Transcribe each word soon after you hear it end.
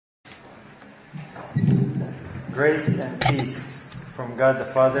Grace and peace from God the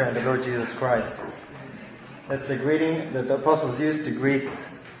Father and the Lord Jesus Christ. That's the greeting that the apostles used to greet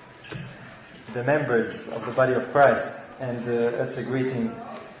the members of the body of Christ. And that's a greeting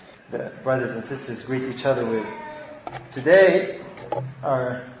that brothers and sisters greet each other with. Today,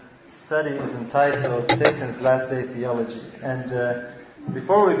 our study is entitled Satan's Last Day Theology. And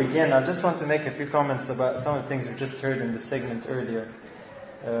before we begin, I just want to make a few comments about some of the things we just heard in the segment earlier.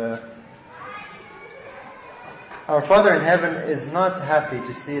 Our Father in heaven is not happy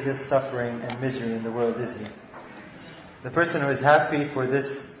to see this suffering and misery in the world, is He? The person who is happy for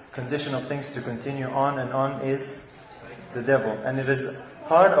this condition of things to continue on and on is the devil. And it is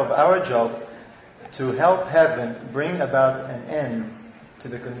part of our job to help heaven bring about an end to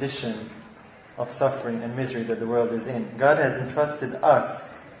the condition of suffering and misery that the world is in. God has entrusted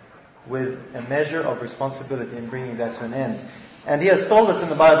us with a measure of responsibility in bringing that to an end. And He has told us in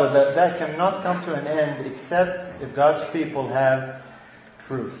the Bible that that cannot come to an end except if God's people have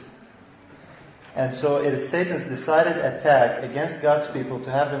truth. And so it is Satan's decided attack against God's people to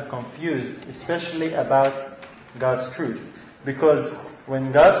have them confused, especially about God's truth. Because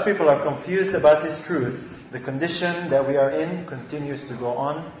when God's people are confused about His truth, the condition that we are in continues to go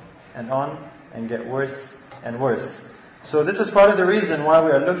on and get worse and worse. So this is part of the reason why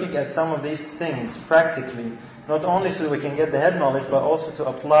we are looking at some of these things practically, not only so we can get the head knowledge, but also to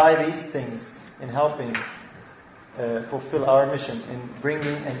apply these things in helping fulfill our mission, in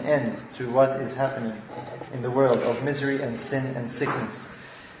bringing an end to what is happening in the world of misery and sin and sickness.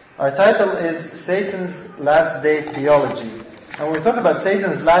 Our title is Satan's Last Day Theology. And when we talk about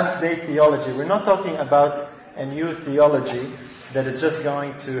Satan's Last Day Theology, we're not talking about a new theology that is just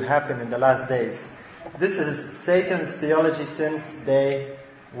going to happen in the last days. This is Satan's theology since day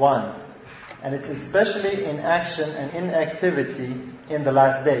one. And it's especially in action and in activity in the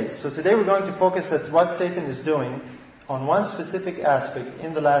last days. So today we're going to focus at what Satan is doing on one specific aspect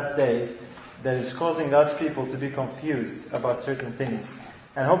in the last days that is causing God's people to be confused about certain things.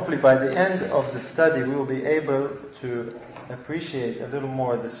 And hopefully by the end of the study we will be able to appreciate a little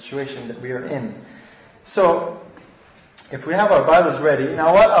more the situation that we are in. So if we have our Bibles ready,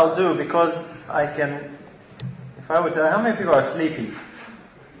 now what I'll do, because I can, if I would tell, how many people are sleepy?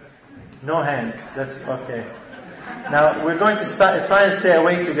 No hands. That's okay. Now we're going to try and stay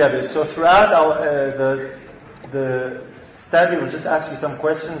awake together. So throughout the study, we'll just ask you some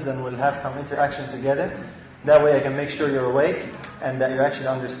questions and we'll have some interaction together. That way I can make sure you're awake and that you're actually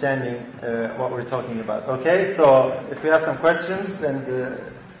understanding what we're talking about. Okay? So if you have some questions and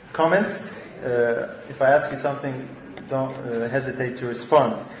comments, if I ask you something, don't hesitate to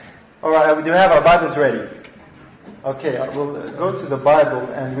respond. All right, we do have our Bibles ready. Okay, we'll go to the Bible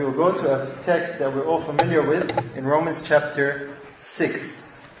and we will go to a text that we're all familiar with in Romans chapter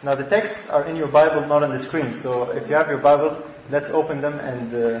 6. Now the texts are in your Bible, not on the screen. So if you have your Bible, let's open them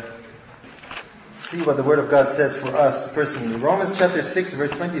and see what the Word of God says for us personally. Romans chapter 6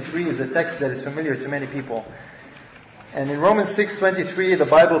 verse 23 is a text that is familiar to many people. And in Romans 6:23 the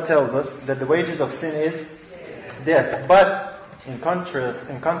Bible tells us that the wages of sin is death. But in contrast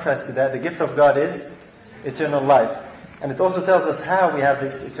to that, the gift of God is eternal life. And it also tells us how we have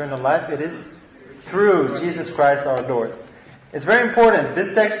this eternal life. It is through Jesus Christ our Lord. It's very important.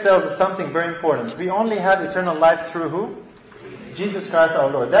 This text tells us something very important. We only have eternal life through who? Jesus Christ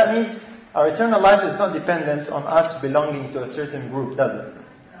our Lord. That means our eternal life is not dependent on us belonging to a certain group, does it?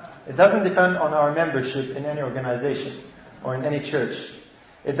 It doesn't depend on our membership in any organization or in any church.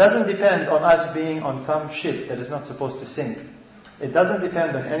 It doesn't depend on us being on some ship that is not supposed to sink. It doesn't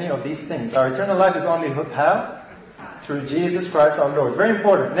depend on any of these things. Our eternal life is only how? Through Jesus Christ our Lord. Very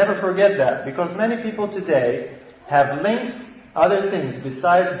important. Never forget that. Because many people today have linked other things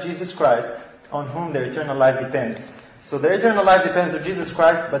besides Jesus Christ on whom their eternal life depends. So their eternal life depends on Jesus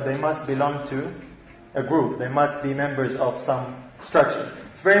Christ, but they must belong to a group. They must be members of some structure.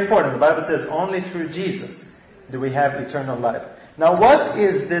 It's very important. The Bible says only through Jesus do we have eternal life. Now what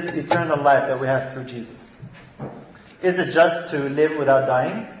is this eternal life that we have through Jesus? Is it just to live without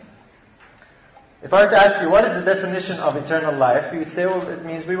dying? If I were to ask you, what is the definition of eternal life? You would say, well, it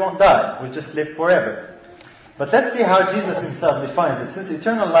means we won't die. We'll just live forever. But let's see how Jesus Himself defines it. Since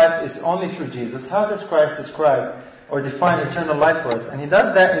eternal life is only through Jesus, how does Christ describe or define eternal life for us? And He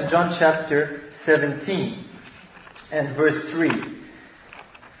does that in John chapter 17 and verse 3.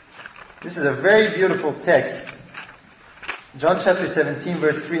 This is a very beautiful text. John chapter 17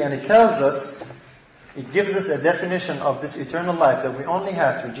 verse 3, and it tells us, it gives us a definition of this eternal life that we only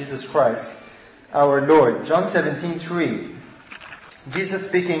have through Jesus Christ, our Lord. John 17:3. Jesus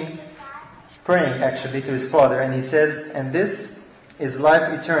speaking, praying actually to His Father, and He says, and this is life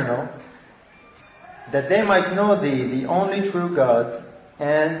eternal, that they might know thee, the only true God,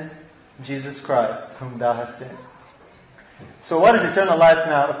 and Jesus Christ, whom thou hast sent. So what is eternal life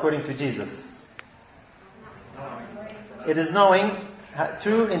now according to Jesus? It is knowing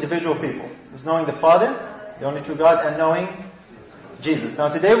two individual people. It's knowing the Father, the only true God, and knowing Jesus. Now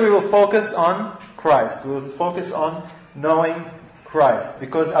today we will focus on Christ. We will focus on knowing Christ,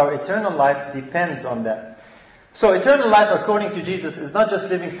 because our eternal life depends on that. So eternal life according to Jesus is not just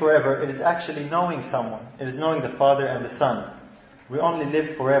living forever, it is actually knowing someone. It is knowing the Father and the Son. We only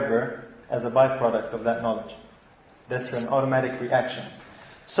live forever as a byproduct of that knowledge. That's an automatic reaction.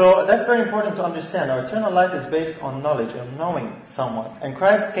 So that's very important to understand. Our eternal life is based on knowledge, on knowing someone. And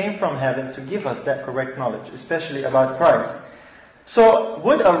Christ came from heaven to give us that correct knowledge, especially about Christ. So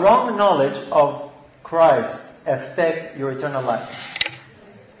would a wrong knowledge of Christ affect your eternal life?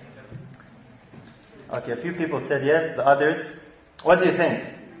 Okay, a few people said yes, the others, what do you think?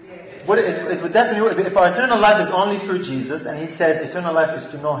 It would definitely, if our eternal life is only through Jesus, and He said eternal life is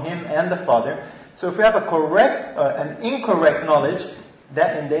to know Him and the Father, so if we have a correct, an incorrect knowledge,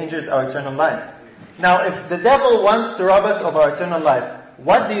 that endangers our eternal life. Now, if the devil wants to rob us of our eternal life,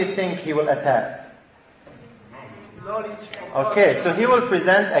 what do you think he will attack? Knowledge. Okay, so he will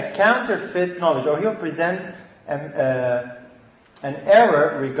present a counterfeit knowledge, or he will present an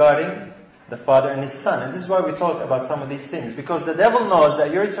error regarding the Father and His Son. And this is why we talk about some of these things. Because the devil knows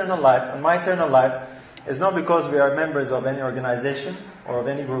that your eternal life and my eternal life is not because we are members of any organization or of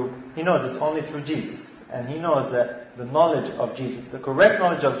any group. He knows it's only through Jesus. And he knows that the knowledge of Jesus, the correct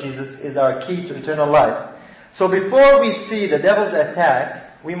knowledge of Jesus, is our key to eternal life. So before we see the devil's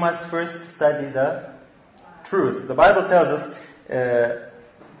attack, we must first study the truth. The Bible tells us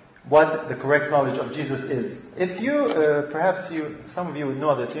what the correct knowledge of Jesus is. If you, some of you would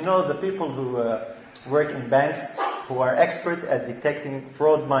know this. You know the people who work in banks, who are expert at detecting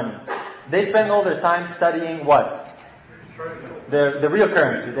fraud money. They spend all their time studying what? The real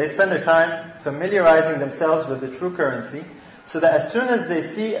currency. They spend their time familiarizing themselves with the true currency, so that as soon as they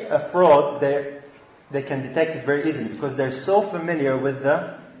see a fraud, they can detect it very easily, because they're so familiar with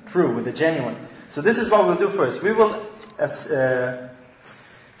the true, with the genuine. So this is what we'll do first. We will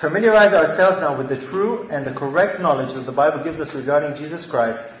familiarize ourselves now with the true and the correct knowledge that the Bible gives us regarding Jesus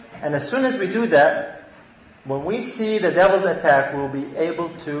Christ. And as soon as we do that, when we see the devil's attack, we'll be able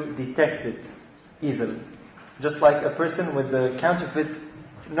to detect it easily. Just like a person with the counterfeit,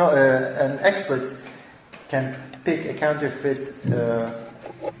 an expert can pick a counterfeit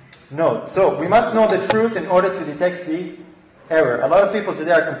note. So we must know the truth in order to detect the error. A lot of people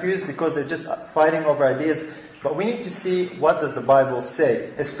today are confused because they're just fighting over ideas. But we need to see what does the Bible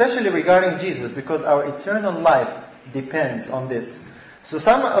say, especially regarding Jesus, because our eternal life depends on this. So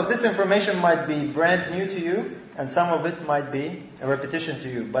some of this information might be brand new to you, and some of it might be a repetition to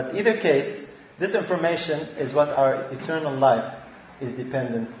you. But either case, this information is what our eternal life is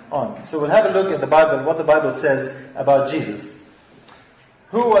dependent on. So we'll have a look at the Bible, what the Bible says about Jesus.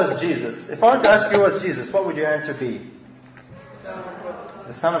 Who was Jesus? If I were to ask you who was Jesus, what would your answer be?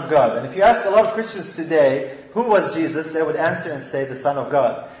 The Son of God. And if you ask a lot of Christians today, who was Jesus, they would answer and say the Son of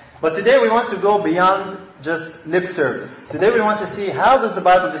God. But today we want to go beyond just lip service. Today we want to see, how does the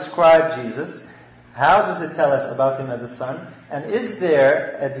Bible describe Jesus? How does it tell us about Him as a Son? And is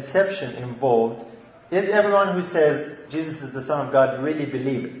there a deception involved? Is everyone who says Jesus is the Son of God really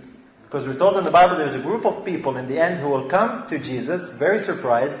believe it? Because we're told in the Bible there's a group of people in the end who will come to Jesus, very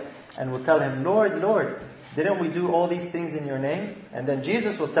surprised, and will tell Him, Lord, Lord, didn't we do all these things in your name? And then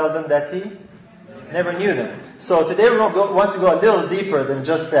Jesus will tell them that He never knew them. So today we want to go a little deeper than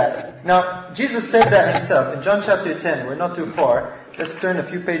just that. Now, Jesus said that Himself in John chapter 10. We're not too far. Let's turn a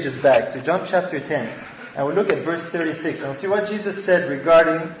few pages back to John chapter 10. And we'll look at verse 36. And we'll see what Jesus said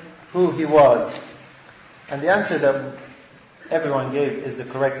regarding who He was. And the answer that everyone gave is the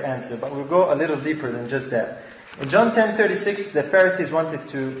correct answer. But we'll go a little deeper than just that. In John 10:36, the Pharisees wanted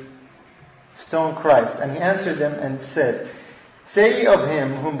to stone Christ. And He answered them and said, Say ye of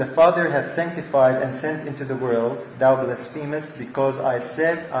Him whom the Father hath sanctified and sent into the world, Thou blasphemest, because I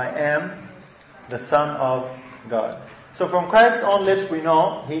said, I am the Son of God. So from Christ's own lips we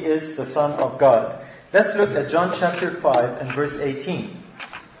know He is the Son of God. Let's look at John chapter 5 and verse 18.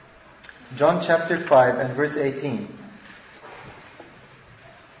 John chapter 5 and verse 18.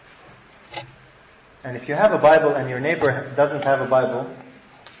 And if you have a Bible and your neighbor doesn't have a Bible,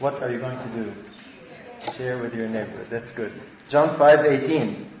 what are you going to do? Share with your neighbor. That's good. John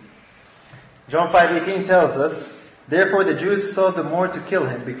 5:18. John 5:18 tells us, Therefore the Jews sought the more to kill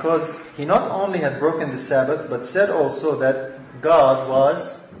Him, because He not only had broken the Sabbath, but said also that God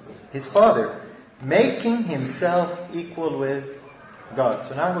was His Father, making Himself equal with God.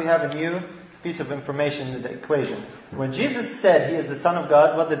 So now we have a new piece of information in the equation. When Jesus said He is the Son of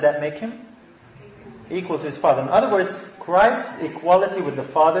God, what did that make Him? Equal to His Father. In other words, Christ's equality with the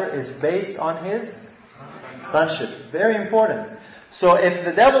Father is based on His sonship. Very important. So if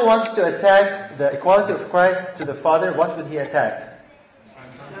the devil wants to attack the equality of Christ to the Father, what would he attack?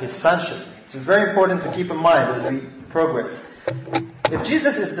 His sonship. So it's very important to keep in mind as we progress. If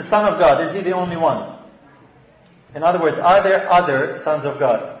Jesus is the Son of God, is He the only one? In other words, are there other sons of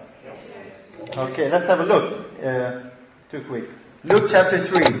God? Okay, let's have a look. Too quick. Luke chapter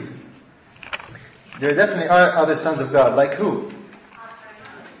 3. There definitely are other sons of God. Like who?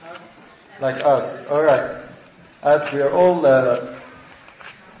 Like us. Alright. Us, we are all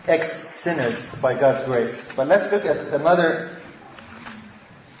ex-sinners by God's grace. But let's look at another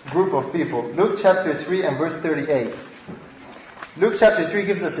group of people. Luke chapter 3 and verse 38. Luke chapter 3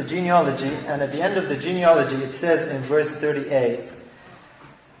 gives us a genealogy, and at the end of the genealogy it says in verse 38,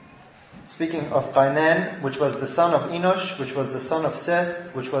 speaking of Qainan, which was the son of Enosh, which was the son of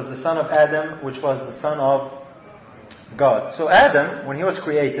Seth, which was the son of Adam, which was the son of God. So Adam, when he was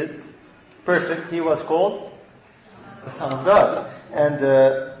created, perfect, he was called the Son of God. And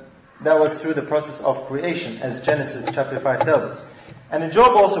that was through the process of creation, as Genesis chapter 5 tells us. And in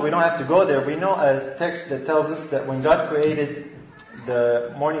Job also, we don't have to go there. We know a text that tells us that when God created,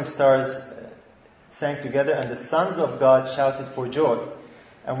 the morning stars sang together and the sons of God shouted for joy.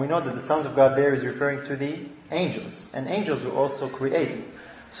 And we know that the sons of God there is referring to the angels. And angels were also created.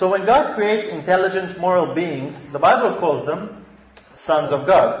 So when God creates intelligent, moral beings, the Bible calls them sons of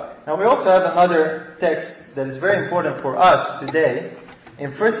God. Now we also have another text that is very important for us today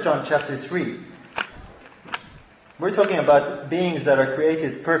in 1 John chapter 3. We're talking about beings that are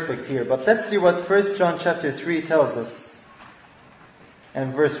created perfect here. But let's see what 1 John chapter 3 tells us.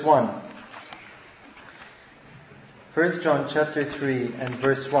 And verse 1. 1 John chapter 3 and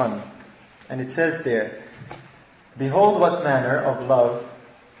verse 1. And it says there, Behold what manner of love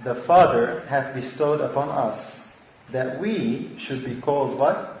the Father hath bestowed upon us, that we should be called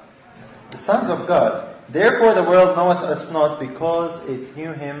what? The sons of God. Therefore the world knoweth us not, because it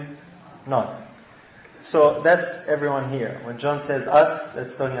knew Him not. So that's everyone here. When John says us,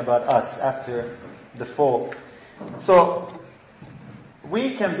 that's talking about us after the fall. So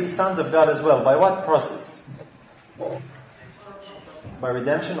we can be sons of God as well. By what process? By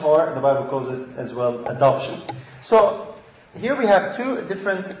redemption, or the Bible calls it as well adoption. So here we have two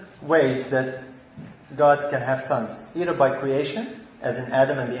different ways that God can have sons. Either by creation, as in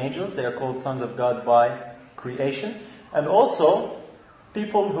Adam and the angels, they are called sons of God by creation. And also,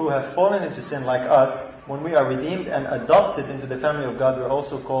 people who have fallen into sin like us, when we are redeemed and adopted into the family of God, we're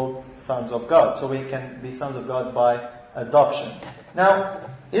also called sons of God. So we can be sons of God by adoption. Now,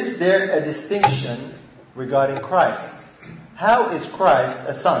 is there a distinction regarding Christ? How is Christ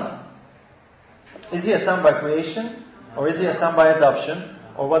a son? Is He a son by creation? Or is He a son by adoption?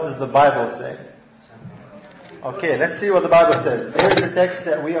 Or what does the Bible say? Okay, let's see what the Bible says. There is a text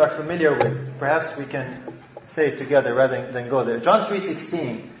that we are familiar with. Perhaps we can say it together rather than go there. John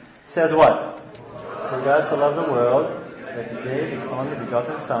 3:16 says what? For God so loved the world that He gave His only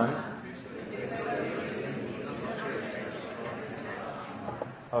begotten Son.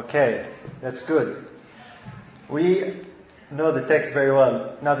 Okay, that's good. We know the text very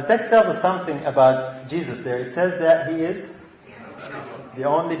well. Now the text tells us something about Jesus there. It says that He is the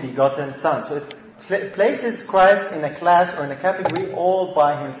only begotten Son. So it places Christ in a class or in a category all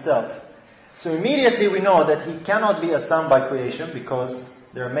by Himself. So immediately we know that He cannot be a son by creation because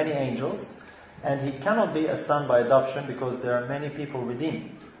there are many angels. And He cannot be a son by adoption because there are many people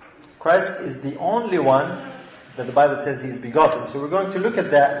redeemed. Christ is the only one that the Bible says He is begotten. So we're going to look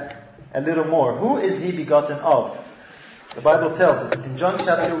at that a little more. Who is He begotten of? The Bible tells us in John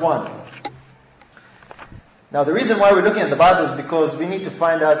chapter 1. Now the reason why we're looking at the Bible is because we need to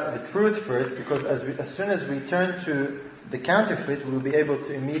find out the truth first, because as soon as we turn to the counterfeit, we'll be able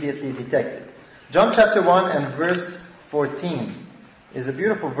to immediately detect it. John chapter 1 and verse 14 is a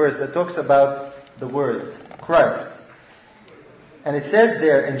beautiful verse that talks about the Word, Christ. And it says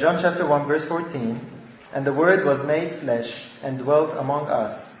there in John chapter 1 verse 14, And the Word was made flesh and dwelt among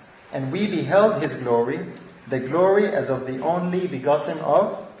us, and we beheld His glory, the glory as of the only begotten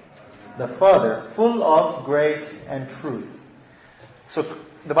of the Father, full of grace and truth. So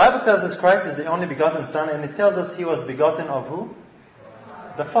the Bible tells us Christ is the only begotten Son, and it tells us He was begotten of who?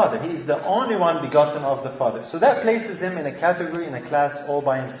 The Father. He is the only one begotten of the Father. So that places Him in a category, in a class all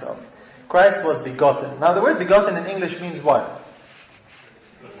by Himself. Christ was begotten. Now the word begotten in English means what?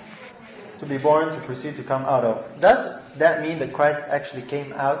 To be born, to proceed, to come out of. Does that mean that Christ actually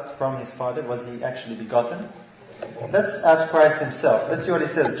came out from His Father? Was He actually begotten? Let's ask Christ himself. Let's see what it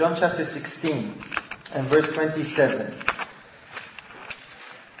says. John chapter 16 and verse 27.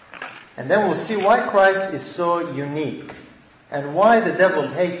 And then we'll see why Christ is so unique and why the devil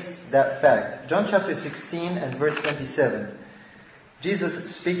hates that fact. John chapter 16 and verse 27.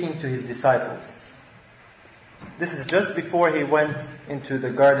 Jesus speaking to his disciples. This is just before he went into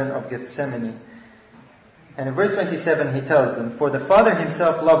the Garden of Gethsemane. And in verse 27 he tells them, "For the Father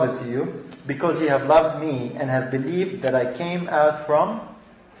himself loveth you, because ye have loved me, and have believed that I came out from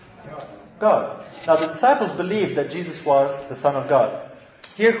God." Now the disciples believed that Jesus was the Son of God.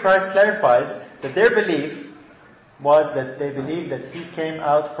 Here Christ clarifies that their belief was that they believed that he came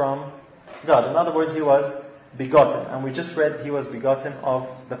out from God. In other words, he was begotten. And we just read he was begotten of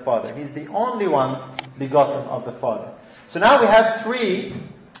the Father. He's the only one begotten of the Father. So now we have three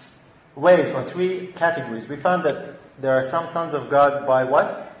ways or three categories. We found that there are some sons of God by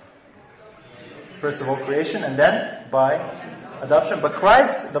what? First of all, creation, and then by adoption. But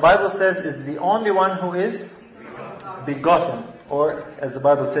Christ, the Bible says, is the only one who is begotten. Or, as the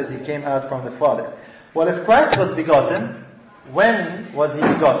Bible says, he came out from the Father. Well, if Christ was begotten, when was he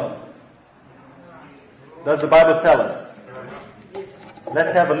begotten? Does the Bible tell us?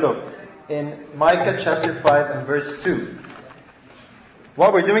 Let's have a look. In Micah chapter 5 and verse 2.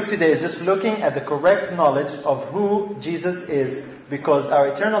 What we're doing today is just looking at the correct knowledge of who Jesus is, because our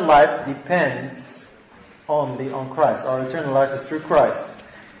eternal life depends only on Christ. Our eternal life is through Christ,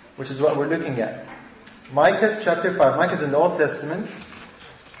 which is what we're looking at. Micah chapter 5. Micah is in the Old Testament.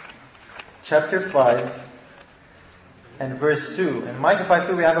 Chapter 5 and verse 2. In Micah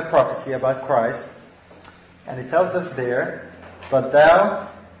 5:2 we have a prophecy about Christ. And it tells us there, "But thou,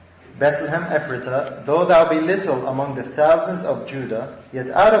 Bethlehem Ephratah, though thou be little among the thousands of Judah, yet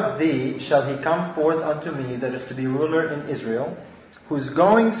out of thee shall he come forth unto me that is to be ruler in Israel, whose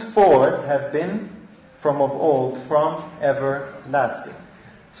goings forth have been from of old, from everlasting."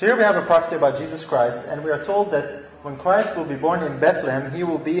 So here we have a prophecy about Jesus Christ, and we are told that when Christ will be born in Bethlehem, he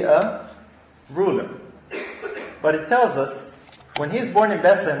will be a ruler. But it tells us, when he is born in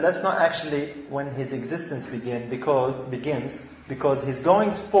Bethlehem, that's not actually when his existence begins, because his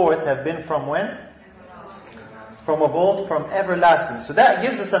goings forth have been from when? From of old, from everlasting. So that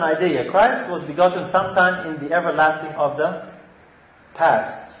gives us an idea. Christ was begotten sometime in the everlasting of the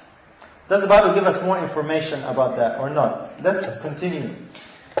past. Does the Bible give us more information about that or not? Let's continue.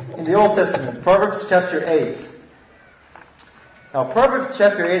 In the Old Testament, Proverbs chapter 8. Now, Proverbs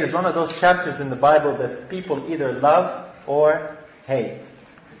chapter 8 is one of those chapters in the Bible that people either love or hate.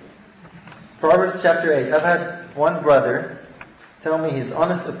 Proverbs chapter 8. I've had one brother tell me his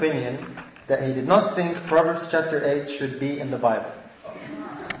honest opinion that he did not think Proverbs chapter 8 should be in the Bible.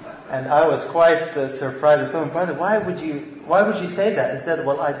 And I was quite surprised. I told him, "Brother, why would you say that?" He said,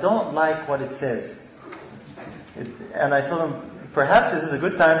 "Well, I don't like what it says." And I told him, perhaps this is a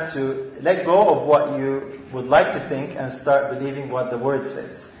good time to let go of what you would like to think and start believing what the Word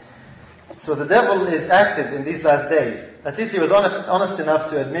says. So the devil is active in these last days. At least he was honest enough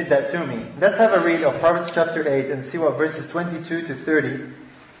to admit that to me. Let's have a read of Proverbs chapter 8 and see what verses 22 to 30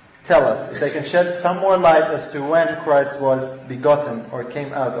 tell us. If they can shed some more light as to when Christ was begotten or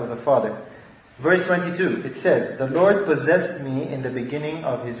came out of the Father. Verse 22, it says, "The Lord possessed me in the beginning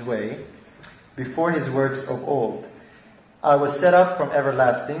of his way, before his works of old. I was set up from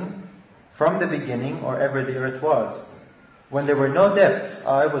everlasting, from the beginning, or ever the earth was. When there were no depths,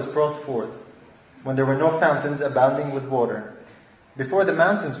 I was brought forth. When there were no fountains abounding with water. Before the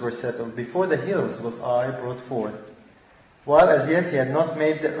mountains were settled, before the hills was I brought forth. While as yet he had not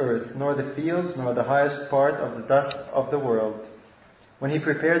made the earth, nor the fields, nor the highest part of the dust of the world. When he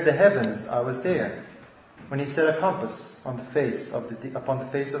prepared the heavens, I was there. When he set a compass on the face of upon the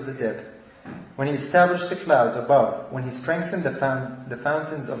face of the depth. When he established the clouds above. When he strengthened the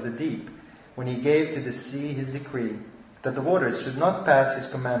fountains of the deep. When he gave to the sea his decree, that the waters should not pass his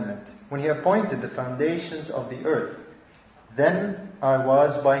commandment. When he appointed the foundations of the earth. Then I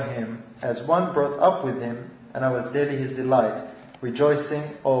was by him, as one brought up with him, and I was daily his delight, rejoicing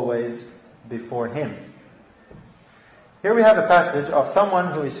always before him." Here we have a passage of someone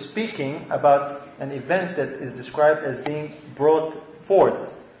who is speaking about an event that is described as being brought forth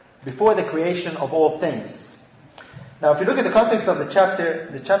before the creation of all things. Now, if you look at the context of the chapter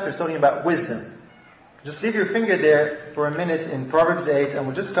is talking about wisdom. Just leave your finger there for a minute in Proverbs 8, and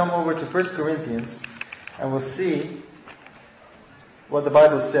we'll just come over to 1 Corinthians, and we'll see what the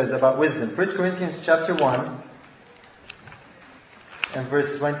Bible says about wisdom. 1 Corinthians chapter 1 and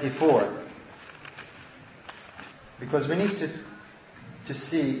verse 24. Because we need to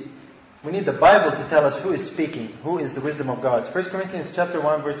see, we need the Bible to tell us who is speaking, who is the wisdom of God. 1 Corinthians chapter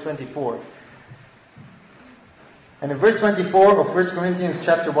 1 verse 24. And in verse 24 of 1 Corinthians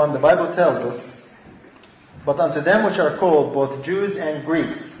chapter 1, the Bible tells us, "But unto them which are called, both Jews and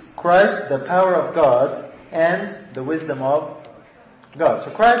Greeks, Christ the power of God and the wisdom of God."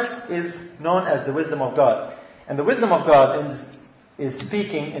 So Christ is known as the wisdom of God. And the wisdom of God is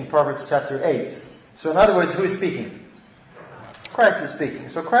speaking in Proverbs chapter 8. So in other words, who is speaking? Christ is speaking.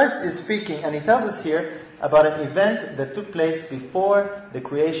 So Christ is speaking, and he tells us here about an event that took place before the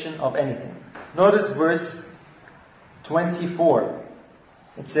creation of anything. Notice verse 24.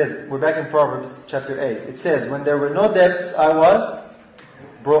 It says, we're back in Proverbs chapter 8. It says, "When there were no depths, I was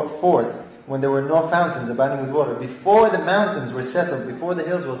brought forth. When there were no fountains abounding with water. Before the mountains were settled, before the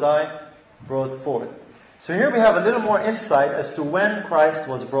hills was I brought forth." So here we have a little more insight as to when Christ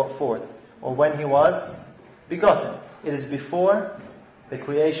was brought forth, or when he was begotten. It is before the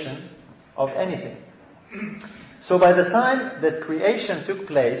creation of anything. So by the time that creation took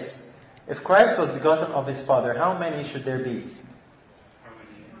place, if Christ was begotten of his Father, how many should there be?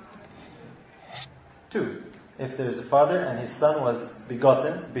 2. If there is a Father and his Son was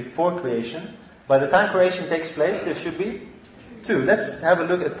begotten before creation, by the time creation takes place, there should be 2. Let's have a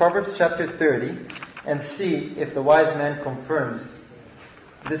look at Proverbs chapter 30 and see if the wise man confirms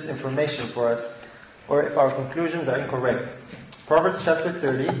this information for us, or if our conclusions are incorrect. Proverbs chapter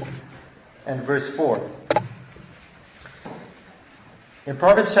 30 and verse 4. In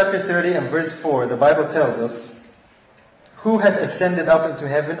Proverbs chapter 30 and verse 4, the Bible tells us, "Who had ascended up into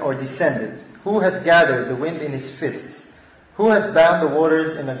heaven or descended? Who hath gathered the wind in his fists? Who hath bound the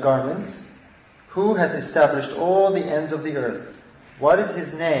waters in a garment? Who hath established all the ends of the earth? What is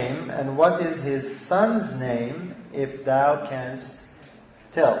his name, and what is his son's name, if thou canst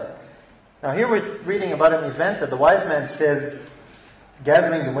tell?" Now here we're reading about an event that the wise man says,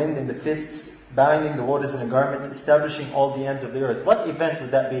 gathering the wind in the fists, binding the waters in a garment, establishing all the ends of the earth. What event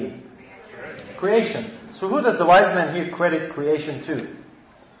would that be? Creation. So who does the wise man here credit creation to?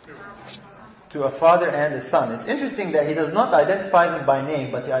 To a father and a son. It's interesting that he does not identify them by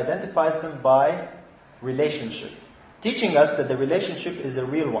name, but he identifies them by relationship, teaching us that the relationship is a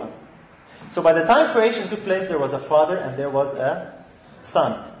real one. So by the time creation took place, there was a father and there was a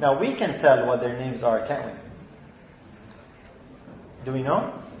son. Now we can tell what their names are, can't we? Do we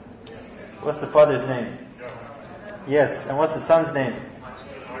know? What's the father's name? Yes. And what's the son's name?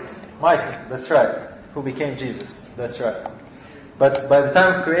 Michael. That's right. Who became Jesus. That's right. But by the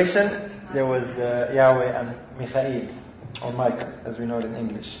time of creation, there was Yahweh and Michael, or Michael, as we know it in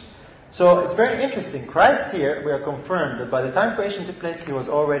English. So it's very interesting. Christ here, we are confirmed that by the time creation took place, he was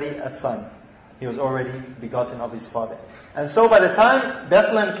already a son. He was already begotten of his Father. And so by the time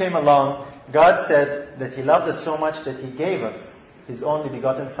Bethlehem came along, God said that he loved us so much that he gave us his only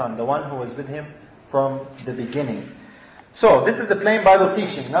begotten Son, the one who was with him from the beginning. So this is the plain Bible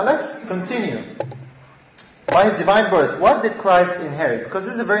teaching. Now let's continue. By his divine birth, what did Christ inherit? Because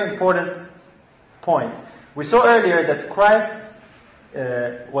this is a very important point. We saw earlier that Christ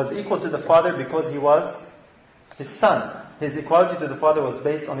was equal to the Father because he was his Son. His equality to the Father was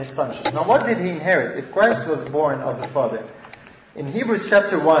based on his sonship. Now what did he inherit if Christ was born of the Father? In Hebrews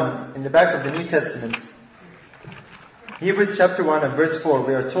chapter 1, in the back of the New Testament, Hebrews chapter 1 and verse 4,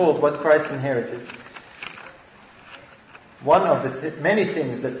 we are told what Christ inherited. One of the many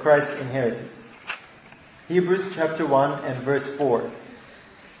things that Christ inherited. Hebrews chapter 1 and verse 4.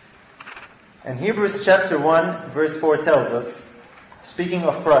 And Hebrews chapter 1 verse 4 tells us, speaking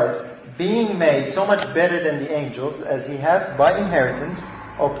of Christ, "Being made so much better than the angels, as he hath by inheritance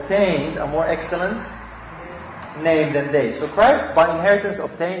obtained a more excellent name than they." So Christ by inheritance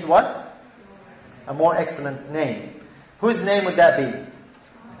obtained what? A more excellent name. Whose name would that be?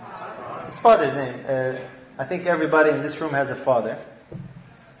 His Father's name. I think everybody in this room has a father.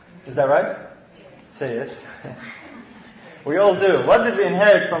 Is that right? Say yes. We all do. What did we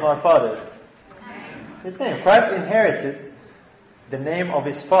inherit from our fathers? His name. Christ inherited the name of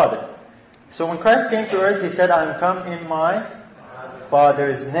his Father. So when Christ came to earth, he said, "I am come in my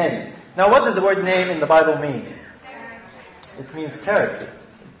Father's name." Now what does the word name in the Bible mean? It means character.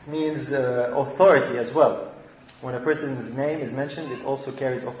 It means authority as well. When a person's name is mentioned, it also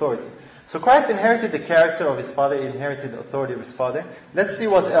carries authority. So Christ inherited the character of his Father. He inherited the authority of his Father. Let's see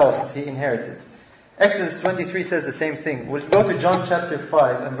what else he inherited. Exodus 23 says the same thing. We'll go to John chapter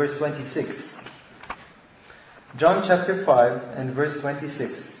 5 and verse 26. John chapter 5 and verse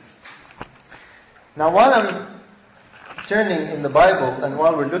 26. Now while I'm turning in the Bible and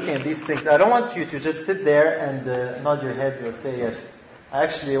while we're looking at these things, I don't want you to just sit there and nod your heads or say yes. I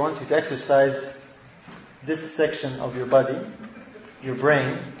actually want you to exercise this section of your body, your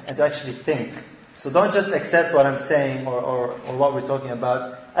brain, and to actually think. So don't just accept what I'm saying or what we're talking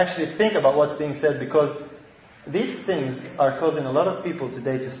about. Actually think about what's being said, because these things are causing a lot of people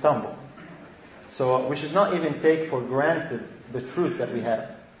today to stumble. So we should not even take for granted the truth that we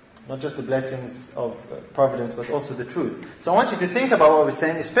have. Not just the blessings of providence, but also the truth. So I want you to think about what we're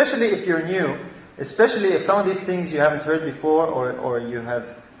saying, especially if you're new, especially if some of these things you haven't heard before or you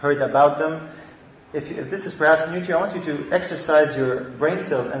have heard about them. If this is perhaps new to you, I want you to exercise your brain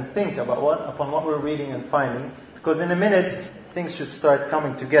cells and think about what we're reading and finding, because in a minute things should start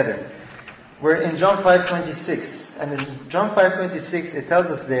coming together. We're in John 5:26, and in John 5:26 it tells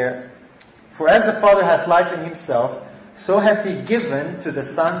us there, "For as the Father hath life in himself, so hath he given to the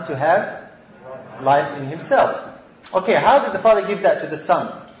Son to have life in himself." Okay, how did the Father give that to the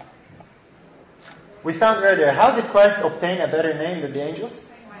Son? We found earlier, how did Christ obtain a better name than the angels?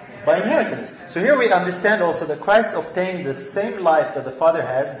 By inheritance. So here we understand also that Christ obtained the same life that the Father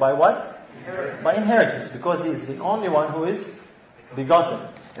has by what? By inheritance, because he is the only one who is begotten.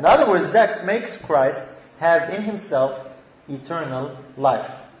 In other words, that makes Christ have in himself eternal life.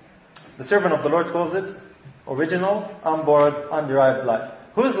 The servant of the Lord calls it original, unborrowed, underived life.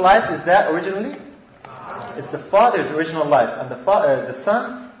 Whose life is that originally? It's the Father's original life. And the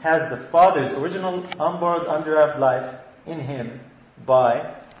Son has the Father's original, unborrowed, underived life in him by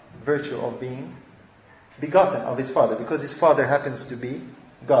virtue of being begotten of his Father, because his Father happens to be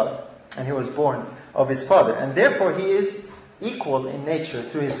God, and he was born of his Father, and therefore he is equal in nature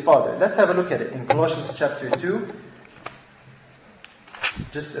to his Father. Let's have a look at it in Colossians chapter 2,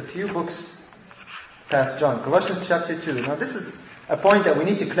 just a few books past John. Colossians chapter 2. Now this is a point that we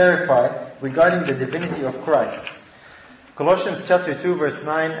need to clarify regarding the divinity of Christ. Colossians chapter 2 verse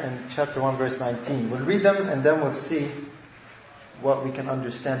 9 and chapter 1 verse 19. We'll read them and then we'll see what we can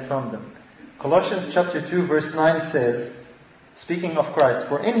understand from them. Colossians chapter 2 verse 9 says, speaking of Christ,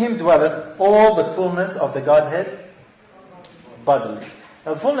 "For in him dwelleth all the fullness of the Godhead bodily."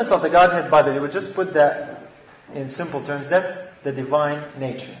 Now the fullness of the Godhead bodily, we'll just put that in simple terms, that's the divine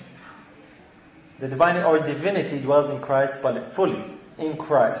nature. The divine or divinity dwells in Christ, but fully in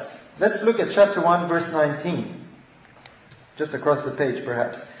Christ. Let's look at chapter 1 verse 19. Just across the page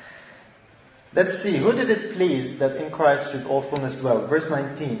perhaps. Let's see, who did it please that in Christ should all fullness dwell? Verse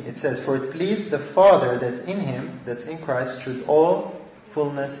 19, it says, "For it pleased the Father that in him," that's in Christ, "should all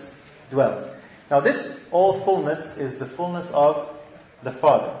fullness dwell." Now this all fullness is the fullness of the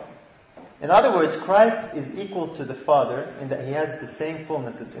Father. In other words, Christ is equal to the Father in that he has the same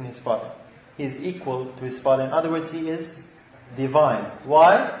fullness that's in his Father. He is equal to his Father. In other words, he is divine.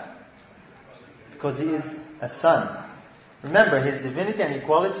 Why? Because he is a son. Remember, his divinity and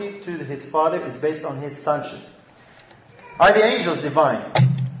equality to his Father is based on his sonship. Are the angels divine?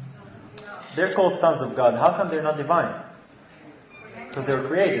 They're called sons of God. How come they're not divine? Because they were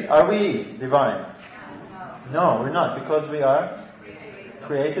created. Are we divine? No, we're not, because we are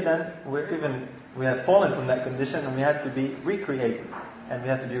created and we have fallen from that condition and we had to be recreated and we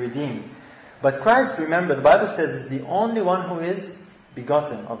had to be redeemed. But Christ, remember, the Bible says, is the only one who is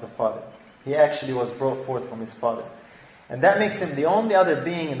begotten of the Father. He actually was brought forth from his Father. And that makes him the only other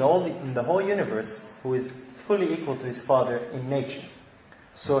being in the whole universe who is fully equal to his Father in nature.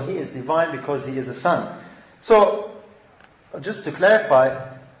 So he is divine because he is a son. So, just to clarify,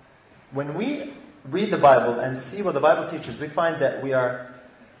 when we read the Bible and see what the Bible teaches, we find that we are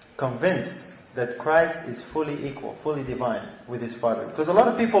convinced that Christ is fully equal, fully divine with his Father. Because a lot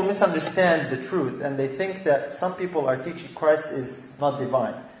of people misunderstand the truth and they think that some people are teaching Christ is not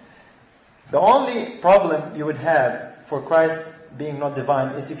divine. The only problem you would have for Christ being not divine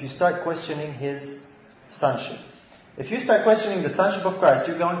is if you start questioning his sonship. If you start questioning the sonship of Christ,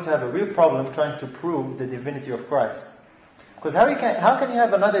 you're going to have a real problem trying to prove the divinity of Christ. Because how can you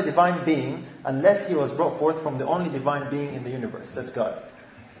have another divine being unless he was brought forth from the only divine being in the universe? That's God.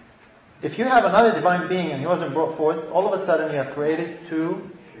 If you have another divine being and he wasn't brought forth, all of a sudden you have created two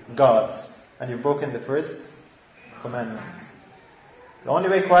gods and you've broken the first commandment. The only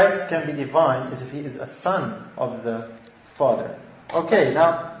way Christ can be divine is if he is a son of the Father. Okay,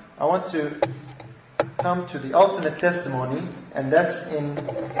 now I want to come to the ultimate testimony, and that's in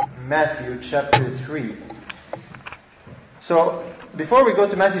Matthew chapter 3. So, before we go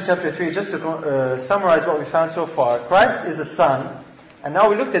to Matthew chapter 3, just to summarize what we found so far, Christ is a son, and now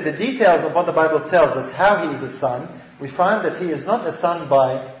we looked at the details of what the Bible tells us, how he is a son. We found that he is not a son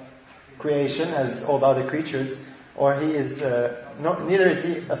by creation, as all the other creatures, or he is neither is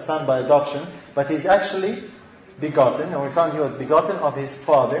he a son by adoption, but he is actually begotten, and we found he was begotten of his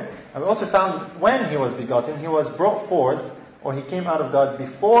Father. And we also found when he was begotten, he was brought forth, or he came out of God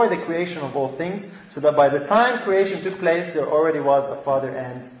before the creation of all things, so that by the time creation took place, there already was a Father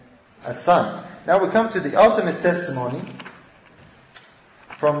and a Son. Now we come to the ultimate testimony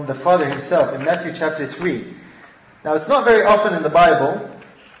from the Father himself in Matthew chapter 3. Now, it's not very often in the Bible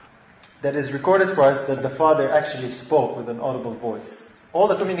that is recorded for us that the Father actually spoke with an audible voice. All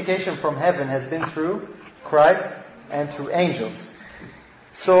the communication from heaven has been through Christ and through angels.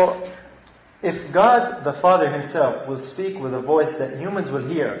 So, if God the Father Himself will speak with a voice that humans will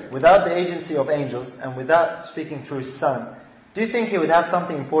hear, without the agency of angels and without speaking through His Son, do you think He would have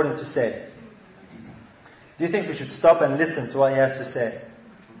something important to say? Do you think we should stop and listen to what He has to say?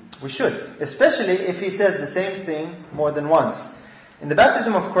 We should, especially if He says the same thing more than once. In the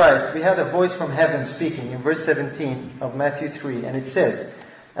baptism of Christ, we had a voice from heaven speaking in verse 17 of Matthew 3, and it says,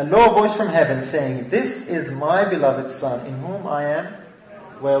 "And lo, a voice from heaven saying, This is my beloved Son, in whom I am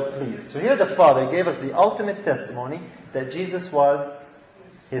well pleased." So here the Father gave us the ultimate testimony that Jesus was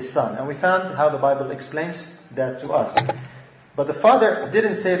His Son. And we found how the Bible explains that to us. But the Father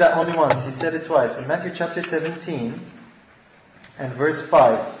didn't say that only once. He said it twice. In Matthew chapter 17 and verse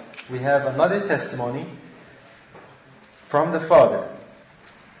 5, we have another testimony from the Father.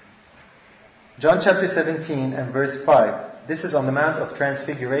 John chapter 17 and verse 5. This is on the Mount of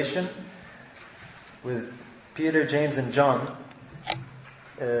Transfiguration with Peter, James, and John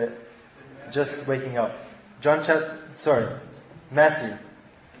just waking up. Matthew.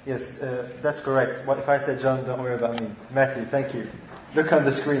 Yes, that's correct. What if I said John? Don't worry about me. Matthew, thank you. Look on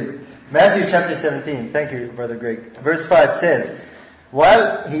the screen. Matthew chapter 17. Thank you, Brother Greg. Verse 5 says,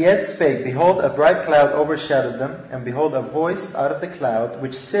 "While he yet spake, behold, a bright cloud overshadowed them, and behold, a voice out of the cloud,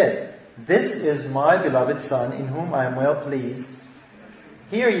 which said, This is my beloved Son, in whom I am well pleased.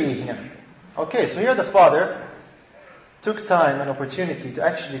 Hear ye him." Okay, so here the Father took time and opportunity to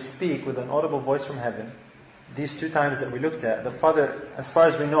actually speak with an audible voice from heaven. These 2 times that we looked at, the Father, as far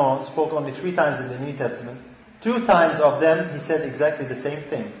as we know, spoke only 3 times in the New Testament. 2 times of them, He said exactly the same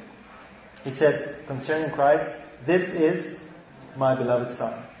thing. He said concerning Christ, "This is my beloved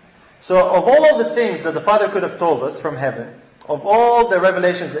Son." So of all the things that the Father could have told us from heaven, of all the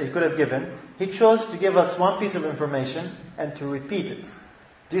revelations that He could have given, He chose to give us one piece of information and to repeat it.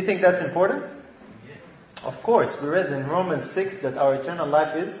 Do you think that's important? Of course. We read in Romans 6 that our eternal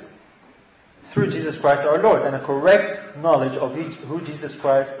life is through Jesus Christ our Lord. And a correct knowledge of who Jesus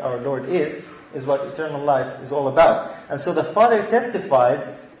Christ our Lord is what eternal life is all about. And so the Father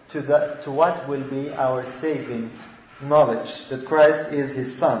testifies to what will be our saving knowledge, that Christ is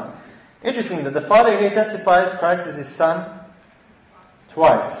His Son. Interesting that the Father here testified Christ is His Son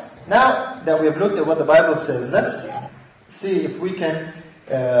twice. Now that we have looked at what the Bible says, let's see if we can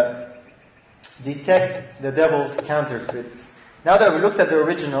detect the devil's counterfeit. Now that we looked at the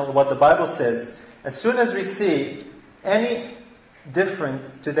original, what the Bible says, as soon as we see any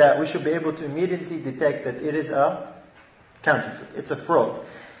different to that, we should be able to immediately detect that it is a counterfeit. It's a fraud.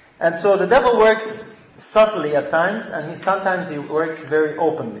 And so the devil works subtly at times, and sometimes he works very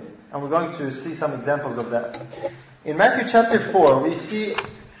openly. And we're going to see some examples of that. In Matthew chapter 4, we see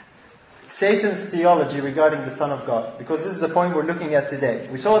Satan's theology regarding the Son of God, because this is the point we're looking at today.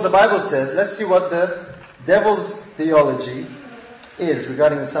 We saw what the Bible says. Let's see what the devil's theology is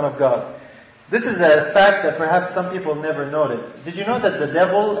regarding the Son of God. This is a fact that perhaps some people never noted. Did you know that the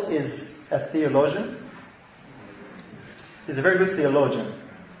devil is a theologian? He's a very good theologian.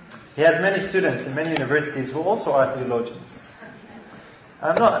 He has many students in many universities who also are theologians.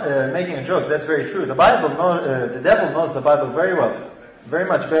 I'm not making a joke. That's very true. The devil knows the Bible very well, very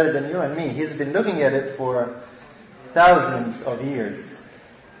much better than you and me. He's been looking at it for thousands of years.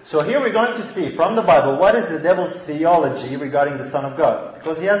 So here we're going to see from the Bible what is the devil's theology regarding the Son of God.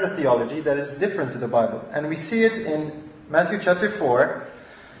 Because he has a theology that is different to the Bible. And we see it in Matthew chapter 4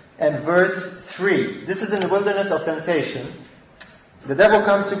 and verse 3. This is in the wilderness of temptation. The devil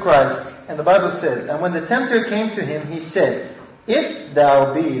comes to Christ, and the Bible says, "And when the tempter came to him, he said, If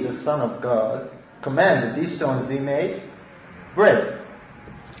thou be the Son of God, command that these stones be made bread."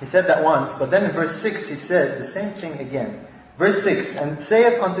 He said that once, but then in verse 6 he said the same thing again. Verse 6, "And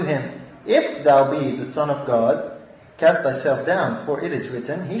saith unto him, If thou be the Son of God, cast thyself down, for it is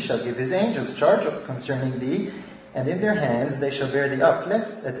written, He shall give His angels charge concerning thee, and in their hands they shall bear thee up,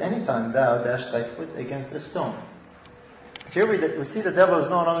 lest at any time thou dash thy foot against a stone." So here we see the devil is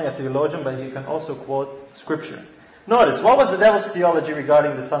not only a theologian, but he can also quote Scripture. Notice, what was the devil's theology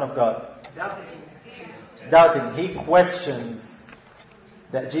regarding the Son of God? Doubting. He questions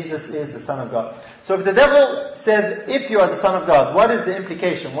that Jesus is the Son of God. So if the devil says, if you are the Son of God, what is the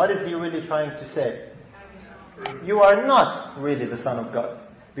implication? What is he really trying to say? You are not really the Son of God.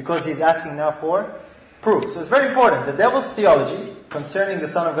 Because he's asking now for proof. So it's very important. The devil's theology concerning the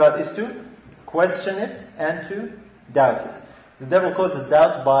Son of God is to question it and to doubt it. The devil causes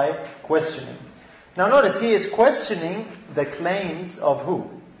doubt by questioning. Now notice, he is questioning the claims of who?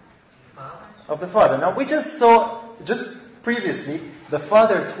 Of the Father. Now we just saw just previously, the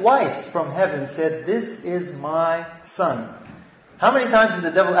Father twice from heaven said, "This is my Son." How many times did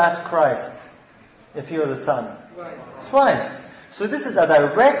the devil ask Christ if he was the Son? Twice. So this is a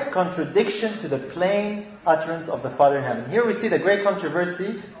direct contradiction to the plain utterance of the Father in heaven. Here we see the great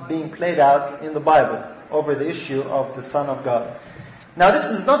controversy being played out in the Bible over the issue of the Son of God. Now this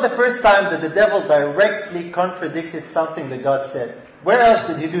is not the first time that the devil directly contradicted something that God said. Where else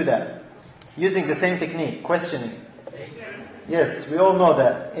did he do that? Using the same technique, questioning. Yes, we all know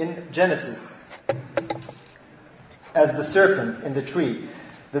that. In Genesis, as the serpent in the tree.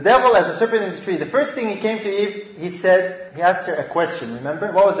 The devil as a serpent in the tree. The first thing he came to Eve, he asked her a question.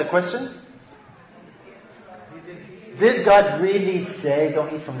 Remember? What was the question? Did God really say,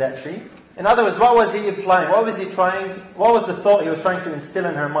 don't eat from that tree? In other words, what was he implying? What was the thought he was trying to instill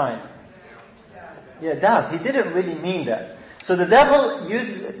in her mind? Yeah, doubt. He didn't really mean that. So the devil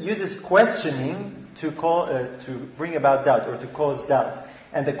uses questioning to bring about doubt or to cause doubt.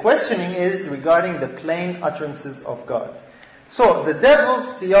 And the questioning is regarding the plain utterances of God. So the devil's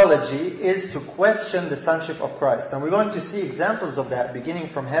theology is to question the sonship of Christ. And we're going to see examples of that beginning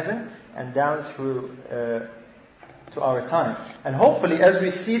from heaven and down through to our time. And hopefully as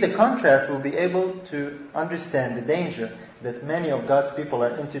we see the contrast, we'll be able to understand the danger that many of God's people are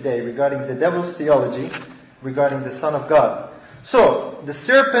in today regarding the devil's theology, regarding the Son of God. So the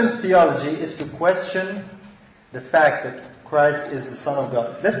serpent's theology is to question the fact that Christ is the Son of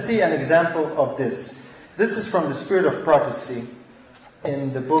God. Let's see an example of this. This is from the Spirit of Prophecy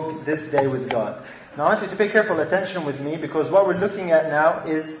in the book This Day with God. Now I want you to pay careful attention with me, because what we're looking at now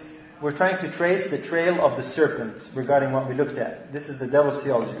is we're trying to trace the trail of the serpent regarding what we looked at. This is the devil's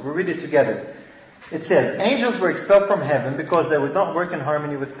theology. We'll read it together. It says, "Angels were expelled from heaven because they would not work in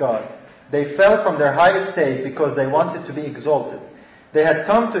harmony with God. They fell from their high estate because they wanted to be exalted. They had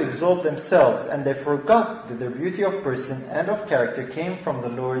come to exalt themselves, and they forgot that their beauty of person and of character came from the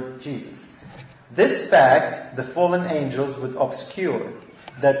Lord Jesus. This fact the fallen angels would obscure,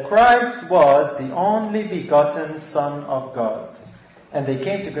 that Christ was the only begotten Son of God. And they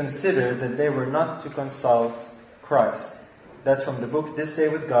came to consider that they were not to consult Christ." That's from the book This Day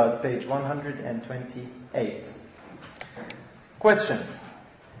with God, page 128. Question.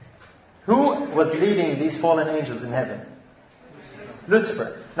 Who was leading these fallen angels in heaven?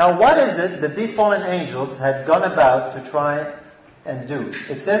 Lucifer. Now what is it that these fallen angels had gone about to try and do?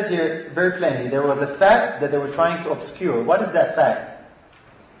 It says here very plainly, there was a fact that they were trying to obscure. What is that fact?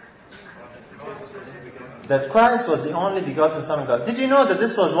 That Christ was the only begotten Son of God. Did you know that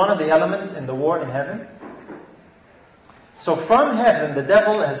this was one of the elements in the war in heaven? So from heaven, the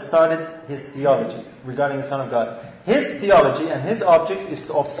devil has started his theology regarding the Son of God. His theology and his object is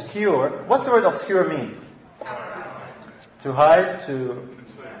to obscure. What's the word obscure mean? To hide, to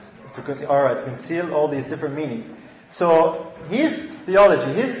conceal, all these different meanings. So his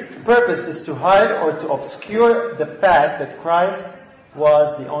theology, his purpose is to hide or to obscure the fact that Christ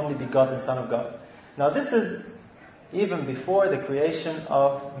was the only begotten Son of God. Now this is even before the creation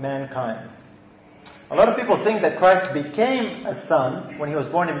of mankind. A lot of people think that Christ became a son when he was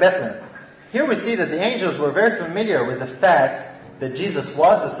born in Bethlehem. Here we see that the angels were very familiar with the fact that Jesus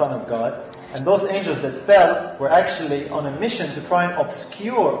was the Son of God, and those angels that fell were actually on a mission to try and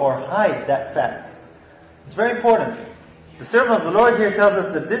obscure or hide that fact. It's very important. The servant of the Lord here tells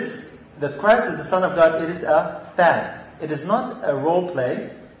us that Christ is the Son of God. It is a fact. It is not a role play.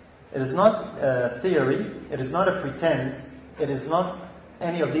 It is not a theory. It is not a pretend. It is not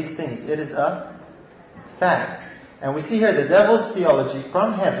any of these things. It is a fact. And we see here the devil's theology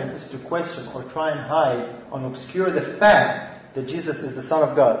from heaven is to question or try and hide or obscure the fact that Jesus is the Son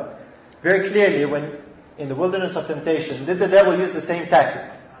of God. Very clearly, when in the wilderness of temptation, did the devil use the same tactic?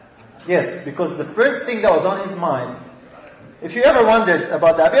 Yes, because the first thing that was on his mind, if you ever wondered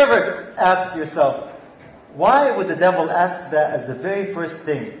about that, have you ever asked yourself, why would the devil ask that as the very first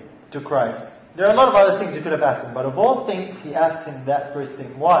thing to Christ? There are a lot of other things you could have asked him, but of all things, he asked him that first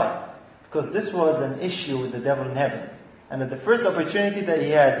thing. Why? Because this was an issue with the devil in heaven. And at the first opportunity that he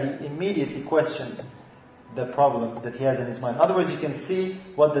had, he immediately questioned the problem that he has in his mind. In other words, you can see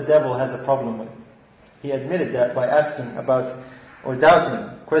what the devil has a problem with. He admitted that by asking about, or doubting,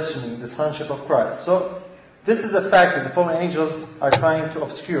 questioning the sonship of Christ. So, this is a fact that the fallen angels are trying to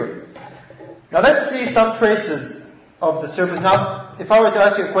obscure. Now let's see some traces of the serpent. Now, if I were to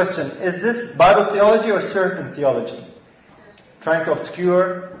ask you a question, is this Bible theology or serpent theology? Trying to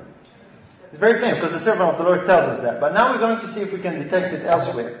obscure. It's very plain, because the servant of the Lord tells us that. But now we're going to see if we can detect it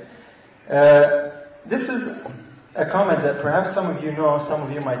elsewhere. This is a comment that perhaps some of you know, some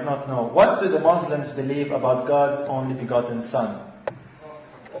of you might not know. What do the Muslims believe about God's only begotten Son?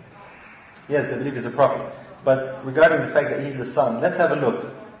 Yes, they believe he's a prophet. but regarding the fact that He's the Son. Let's have a look.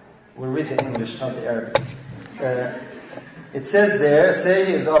 We'll read the English, not the Arabic. It says there, say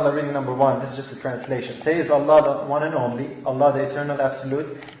He is Allah, reading number 1. This is just a translation. Say He is Allah, the one and only, Allah the eternal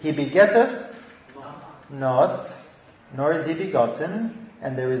absolute. He begetteth not, nor is He begotten,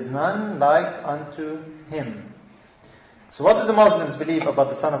 and there is none like unto Him. So what do the Muslims believe about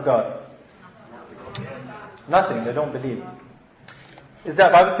the Son of God? Nothing, they don't believe. Is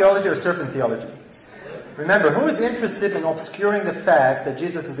that Bible theology or serpent theology? Remember, who is interested in obscuring the fact that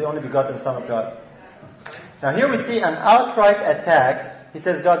Jesus is the only begotten Son of God? Now here we see an outright attack. He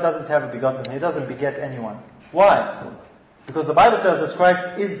says God doesn't have a begotten. He doesn't beget anyone. Why? Because the Bible tells us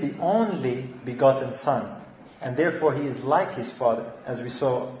Christ is the only begotten Son. And therefore He is like His Father. As we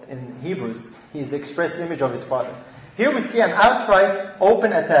saw in Hebrews, He is the express image of His Father. Here we see an outright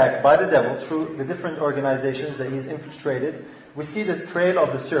open attack by the devil through the different organizations that he's infiltrated. We see the trail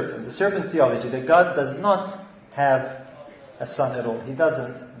of the serpent theology, that God does not have a son at all. He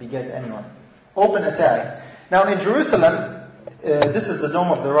doesn't beget anyone. Open attack. Now in Jerusalem, this is the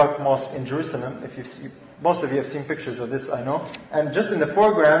Dome of the Rock Mosque in Jerusalem. If most of you have seen pictures of this, I know. And just in the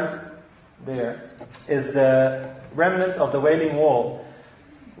foreground, there, is the remnant of the Wailing Wall,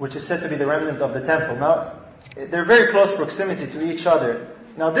 which is said to be the remnant of the temple. Now, they're very close proximity to each other.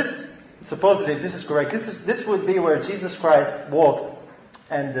 Now this, supposedly, if this is correct, this would be where Jesus Christ walked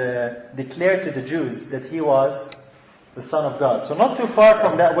and declared to the Jews that He was the Son of God. So not too far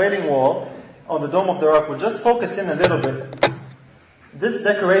from that Wailing Wall, on the Dome of the Rock, we'll just focus in a little bit. This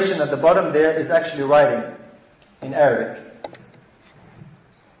decoration at the bottom there is actually writing in Arabic.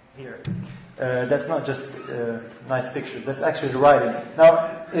 Here. That's not just nice pictures, that's actually writing.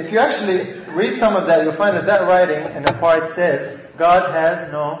 Now, if you actually read some of that, you'll find that that writing in a part says, God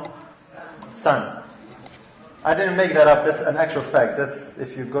has no son. I didn't make that up, that's an actual fact. That's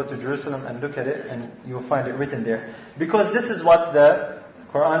if you go to Jerusalem and look at it, and you'll find it written there. Because this is what the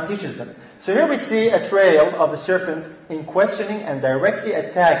Quran teaches them. So here we see a trail of the serpent in questioning and directly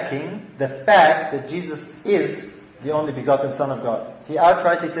attacking the fact that Jesus is the only begotten Son of God. He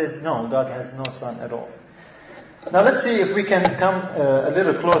outrightly says, no, God has no son at all. Now let's see if we can come a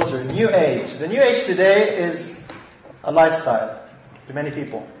little closer. New Age. The New Age today is a lifestyle to many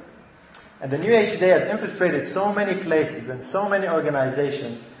people. And the New Age today has infiltrated so many places and so many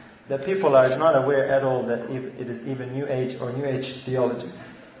organizations that people are not aware at all that it is even New Age or New Age theology.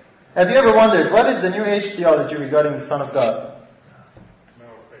 Have you ever wondered, what is the New Age theology regarding the Son of God?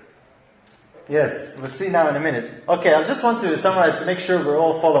 Yes, we'll see now in a minute. Okay, I just want to summarize to make sure we're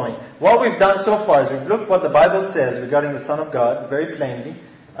all following. What we've done so far is we've looked what the Bible says regarding the Son of God, very plainly,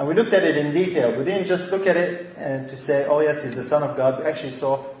 and we looked at it in detail. We didn't just look at it and to say, oh yes, He's the Son of God. We actually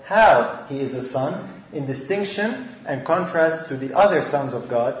saw how He is a Son in distinction and contrast to the other sons of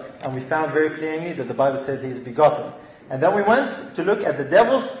God, and we found very plainly that the Bible says He is begotten. And then we went to look at the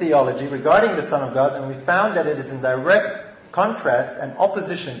devil's theology regarding the Son of God, and we found that it is in direct contrast and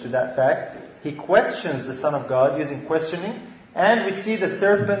opposition to that fact. He questions the Son of God using questioning, and we see the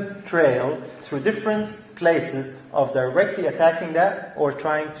serpent trail through different places of directly attacking that or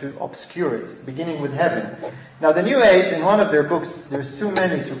trying to obscure it, beginning with heaven. Now the New Age, in one of their books, there's too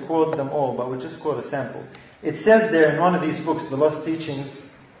many to quote them all, but we'll just quote a sample. It says there in one of these books, The Lost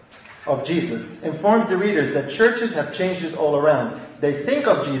Teachings of Jesus, informs the readers that churches have changed it all around. They think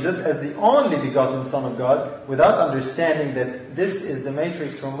of Jesus as the only begotten Son of God without understanding that this is the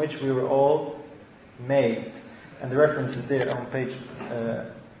matrix from which we were all made. And the reference is there on page,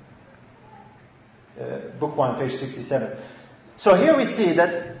 book 1, page 67. So here we see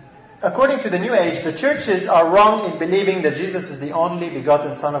that according to the New Age, the churches are wrong in believing that Jesus is the only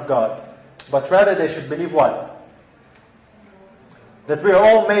begotten Son of God. But rather they should believe what? That we are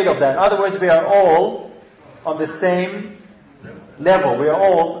all made of that. In other words, we are all on the same level. We are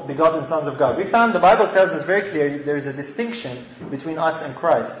all begotten sons of God. We found the Bible tells us very clearly there is a distinction between us and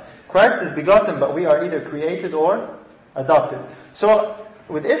Christ. Christ is begotten, but we are either created or adopted. So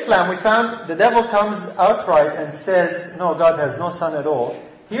with Islam, we found the devil comes outright and says, no, God has no son at all.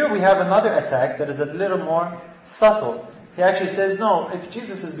 Here we have another attack that is a little more subtle. He actually says, no, if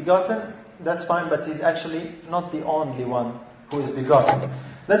Jesus is begotten, that's fine, but He's actually not the only one who is begotten.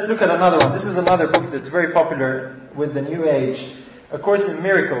 Let's look at another one. This is another book that's very popular with the New Age. A Course in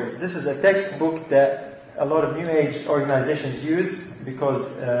Miracles. This is a textbook that a lot of New Age organizations use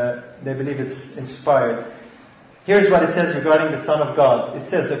because they believe it's inspired. Here's what it says regarding the Son of God. It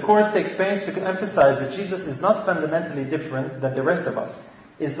says, the Course takes pains to emphasize that Jesus is not fundamentally different than the rest of us,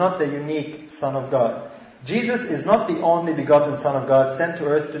 is not the unique Son of God. Jesus is not the only begotten Son of God sent to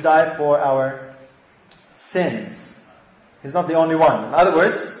earth to die for our sins. He's not the only one. In other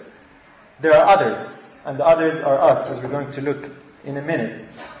words, there are others. and the others are us, as we're going to look in a minute.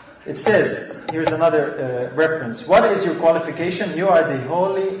 It says, here's another reference. What is your qualification? You are the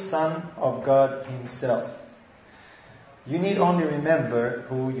Holy Son of God Himself. You need only remember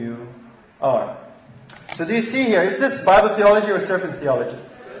who you are. So do you see here, is this Bible theology or serpent theology?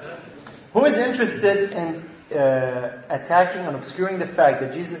 Who is interested in attacking and obscuring the fact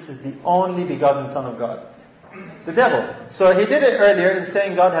that Jesus is the only begotten Son of God? The devil. So he did it earlier in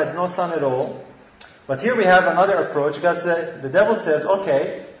saying God has no son at all. But here we have another approach. The devil says,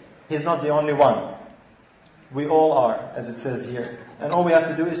 okay, He's not the only one. We all are, as it says here. And all we have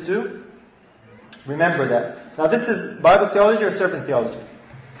to do is to remember that. Now this is Bible theology or serpent theology?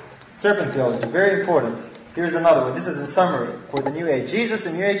 Serpent theology, very important. Here's another one. This is in summary for the New Age. Jesus,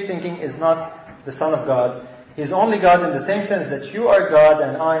 the New Age thinking, is not the Son of God. He's only God in the same sense that you are God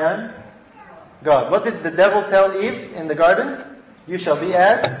and I am God. What did the devil tell Eve in the garden? You shall be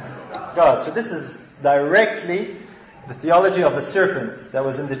as God. So this is directly the theology of the serpent that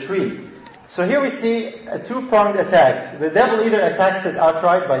was in the tree. So here we see a two-pronged attack. The devil either attacks it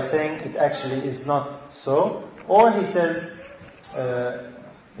outright by saying it actually is not so, or he says,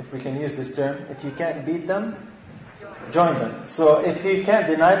 if we can use this term, if you can't beat them, join them. So if he can't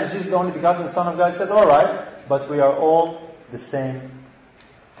deny that Jesus is the only begotten Son of God, he says, all right, but we are all the same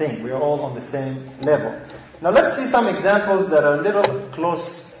thing. We are all on the same level. Now let's see some examples that are a little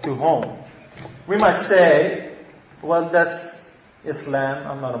close to home. We might say, well, that's Islam.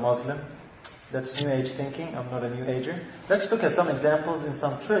 I'm not a Muslim. That's New Age thinking. I'm not a New Ager. Let's look at some examples in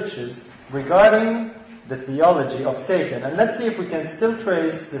some churches regarding the theology of Satan. And let's see if we can still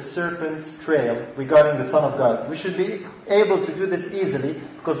trace the serpent's trail regarding the Son of God. We should be able to do this easily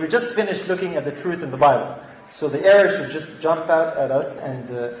because we just finished looking at the truth in the Bible. So the error should just jump out at us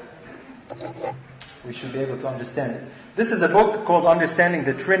and we should be able to understand it. This is a book called Understanding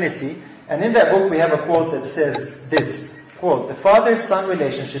the Trinity. And in that book we have a quote that says this, quote, "The Father-Son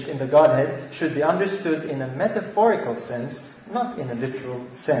relationship in the Godhead should be understood in a metaphorical sense, not in a literal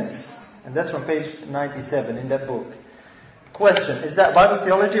sense." And that's from page 97 in that book. Question, is that Bible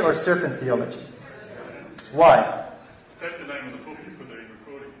theology or serpent theology? Why? Is that the name of the book you put in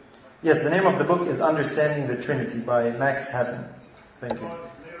recording? Yes, the name of the book is Understanding the Trinity by Max Hatton. Thank you.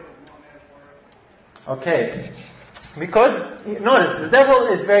 Okay. Because, notice, the devil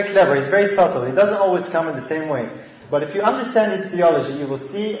is very clever. He's very subtle. He doesn't always come in the same way. But if you understand his theology, you will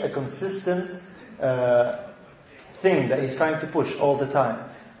see a consistent thing that he's trying to push all the time.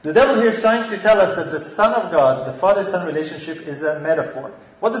 The devil here is trying to tell us that the Son of God, the Father-Son relationship, is a metaphor.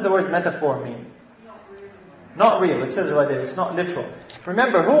 What does the word metaphor mean? Not real. It says it right there. It's not literal.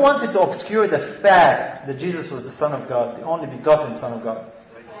 Remember, who wanted to obscure the fact that Jesus was the Son of God, the only begotten Son of God?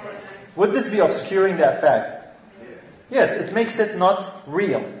 Would this be obscuring that fact? Yes, it makes it not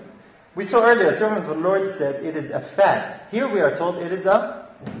real. We saw earlier, a servant of the Lord said it is a fact. Here we are told it is a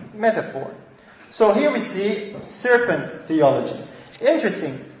metaphor. So here we see serpent theology.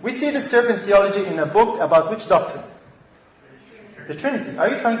 Interesting. We see the serpent theology in a book about which doctrine? The Trinity. Are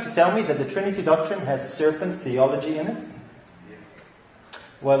you trying to tell me that the Trinity doctrine has serpent theology in it?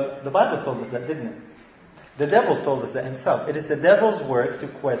 Well, the Bible told us that, didn't it? The devil told us that himself. It is the devil's work to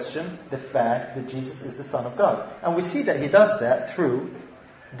question the fact that Jesus is the Son of God. And we see that he does that through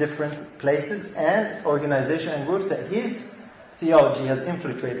different places and organizations and groups that his theology has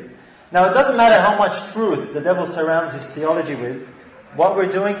infiltrated. Now, it doesn't matter how much truth the devil surrounds his theology with. What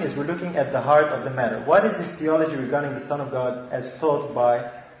we're doing is we're looking at the heart of the matter. What is his theology regarding the Son of God as taught by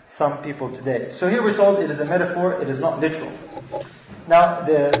some people today? So here we're told it is a metaphor, it is not literal. Now,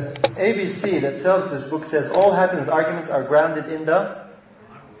 the ABC that sells this book says all Hatton's arguments are grounded in the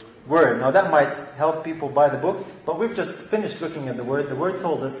Word. Now, that might help people buy the book, but we've just finished looking at the Word. The Word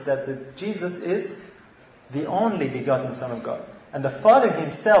told us that Jesus is the only begotten Son of God. And the Father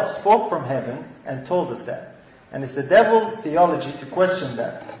Himself spoke from heaven and told us that. And it's the devil's theology to question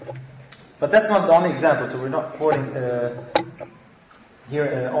that. But that's not the only example, so we're not quoting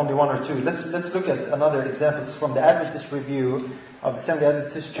here only one or two. Let's look at another example. It's from the Adventist Review of the Assembly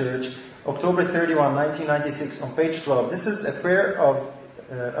Adventist Church, October 31, 1996, on page 12. This is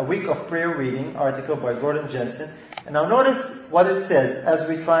a week of prayer reading article by Gordon Jensen. And now notice what it says as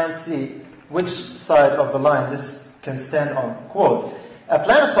we try and see which side of the line this can stand on. Quote, "A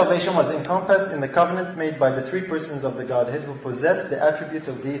plan of salvation was encompassed in the covenant made by the three persons of the Godhead who possess the attributes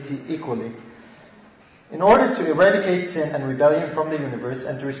of deity equally. In order to eradicate sin and rebellion from the universe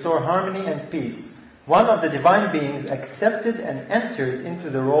and to restore harmony and peace, one of the divine beings accepted and entered into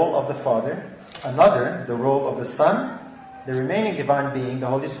the role of the Father, another, the role of the Son. The remaining divine being, the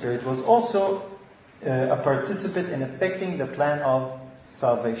Holy Spirit, was also a participant in effecting the plan of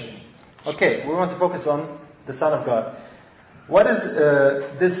salvation." Okay, we want to focus on the Son of God. What is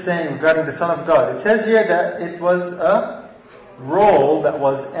this saying regarding the Son of God? It says here that it was a role that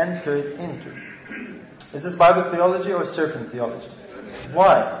was entered into. Is this Bible theology or serpent theology?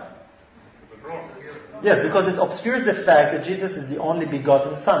 Why? Yes, because it obscures the fact that Jesus is the only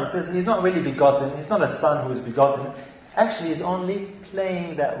begotten Son. It says He's not really begotten. He's not a Son who is begotten. Actually, He's only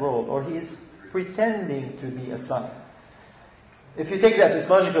playing that role, or He is pretending to be a Son. If you take that to its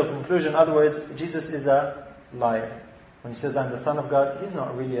logical conclusion, in other words, Jesus is a liar. When He says, I'm the Son of God, He's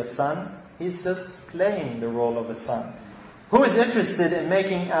not really a Son. He's just playing the role of a Son. Who is interested in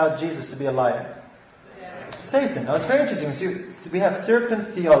making out Jesus to be a liar? Satan. Now, it's very interesting. So we have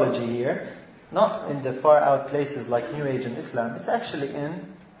serpent theology here, not in the far out places like New Age and Islam. It's actually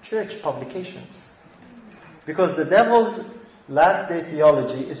in church publications. Because the devil's Last Day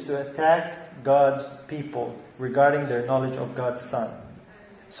Theology is to attack God's people regarding their knowledge of God's Son.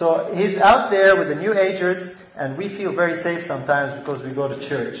 So he's out there with the New Agers, and we feel very safe sometimes because we go to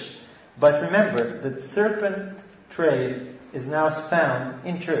church. But remember, the serpent trail is now found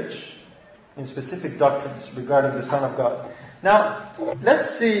in church, in specific doctrines regarding the Son of God. Now, let's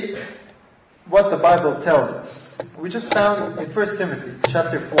see what the Bible tells us. We just found in 1 Timothy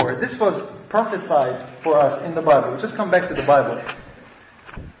chapter 4. This was prophesied for us in the Bible. We'll just come back to the Bible.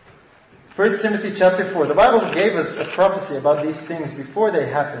 1 Timothy chapter 4. The Bible gave us a prophecy about these things before they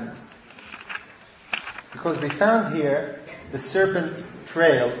happened. Because we found here the serpent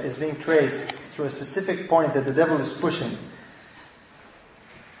trail is being traced through a specific point that the devil is pushing.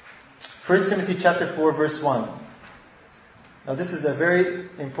 1 Timothy chapter 4 verse 1. Now this is a very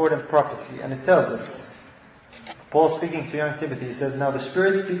important prophecy, and it tells us, Paul speaking to young Timothy, he says, Now the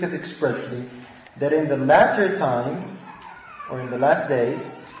Spirit speaketh expressly, that in the latter times, or in the last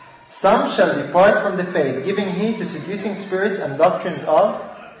days, some shall depart from the faith, giving heed to seducing spirits and doctrines of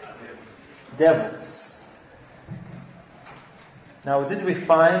devils. Now, did we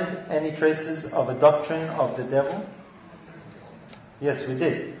find any traces of a doctrine of the devil? Yes, we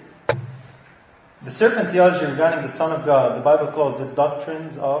did. The serpent theology regarding the Son of God, the Bible calls it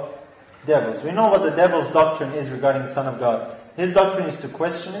doctrines of devils. We know what the devil's doctrine is regarding the Son of God. His doctrine is to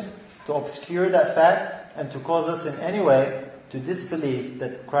question it, to obscure that fact, and to cause us in any way to disbelieve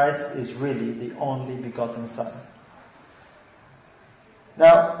that Christ is really the only begotten Son.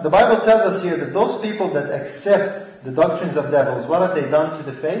 Now, the Bible tells us here that those people that accept the doctrines of devils, what have they done to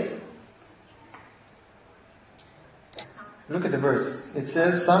the faith? Look at the verse. It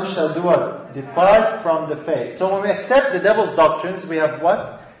says, some shall do what? Depart from the faith. So when we accept the devil's doctrines, we have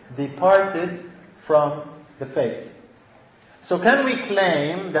what? Departed from the faith. So can we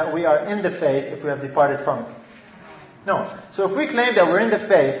claim that we are in the faith if we have departed from it? No. So if we claim that we're in the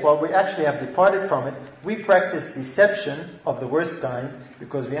faith while we actually have departed from it, we practice deception of the worst kind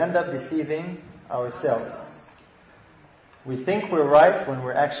because we end up deceiving ourselves. We think we're right when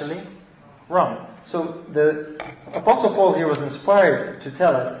we're actually wrong. So the Apostle Paul here was inspired to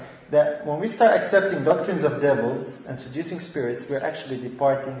tell us that when we start accepting doctrines of devils and seducing spirits, we're actually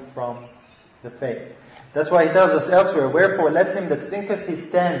departing from the faith. That's why he tells us elsewhere, Wherefore let him that thinketh he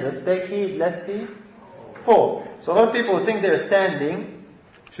standeth take heed lest he fall. So a lot of people who think they're standing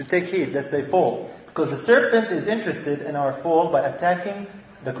should take heed lest they fall. Because the serpent is interested in our fall by attacking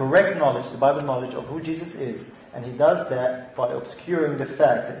the correct knowledge, the Bible knowledge of who Jesus is. And he does that by obscuring the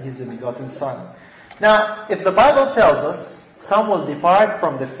fact that he's the begotten Son. Now, if the Bible tells us some will depart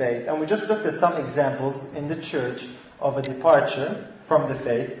from the faith, and we just looked at some examples in the church of a departure from the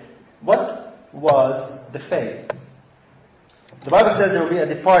faith, what was the faith? The Bible says there will be a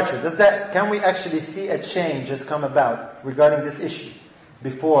departure. Can we actually see a change has come about regarding this issue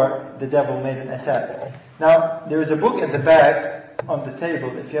before the devil made an attack? Now, there is a book at the back on the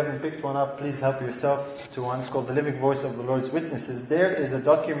table. If you haven't picked one up, please help yourself to one. It's called The Living Voice of the Lord's Witnesses. There is a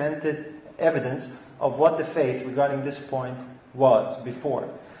documented evidence of what the faith regarding this point was before.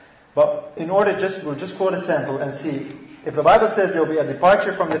 But in order, we'll just quote a sample and see. If the Bible says there will be a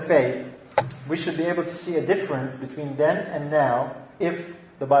departure from the faith, we should be able to see a difference between then and now if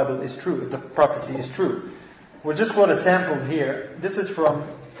the Bible is true, if the prophecy is true. We'll just quote a sample here. This is from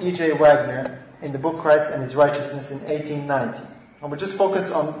E.J. Wagner in the book Christ and His Righteousness in 1890. And we'll just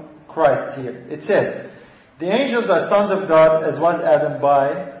focus on Christ here. It says, The angels are sons of God as was Adam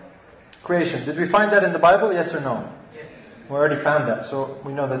by creation. Did we find that in the Bible? Yes or no? Yes. We already found that, so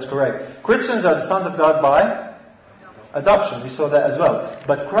we know that's correct. Christians are the sons of God by adoption. We saw that as well.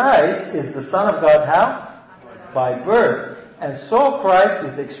 But Christ is the Son of God how? By birth. And so Christ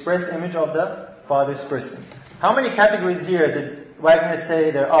is the express image of the Father's person. How many categories here did Wagner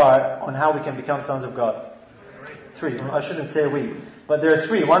say there are on how we can become sons of God? 3. I shouldn't say we. But there are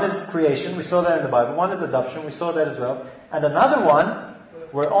three. One is creation, we saw that in the Bible. One is adoption, we saw that as well. And another one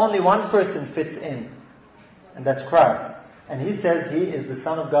where only one person fits in, and that's Christ. And he says he is the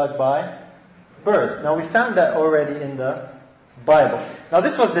Son of God by birth. Now we found that already in the Bible. Now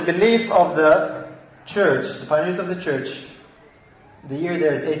this was the belief of the church, the pioneers of the church. The year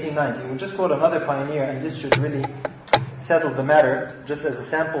there is 1890. We'll just quote another pioneer, and this should really settle the matter, just as a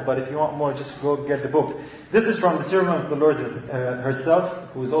sample, but if you want more, just go get the book. This is from the Sermon of the Lord herself,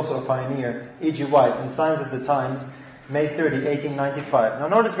 who is also a pioneer, E.G. White, in Signs of the Times, May 30, 1895. Now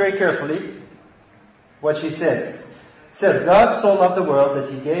notice very carefully what she says. It says, God so loved the world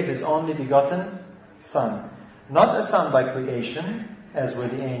that He gave His only begotten Son. Not a son by creation, as were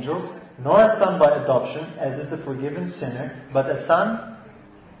the angels, nor a son by adoption, as is the forgiven sinner, but a son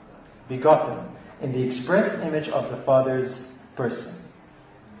begotten in the express image of the Father's person.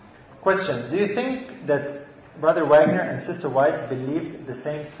 Question, do you think that Brother Wagner and Sister White believed the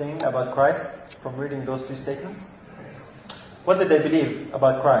same thing about Christ from reading those two statements? What did they believe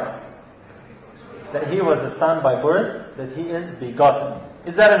about Christ? That He was a son by birth, that He is begotten.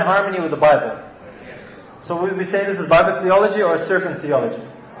 Is that in harmony with the Bible? So we say this is Bible theology or serpent theology?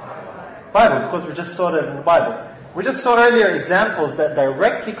 Bible, because we just saw that in the Bible. We just saw earlier examples that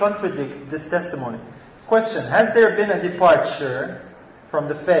directly contradict this testimony. Question, has there been a departure from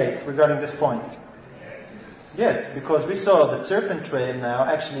the faith regarding this point? Yes, because we saw the serpent trail now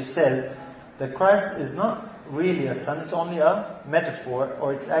actually says that Christ is not really a son, it's only a metaphor,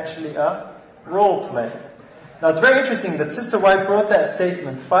 or it's actually a role play. Now it's very interesting that Sister White wrote that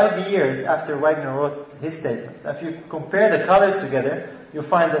statement 5 years after Wagner wrote his statement. If you compare the colors together, you'll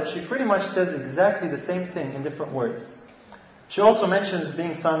find that she pretty much says exactly the same thing in different words. She also mentions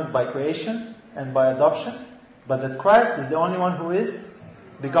being sons by creation and by adoption, but that Christ is the only one who is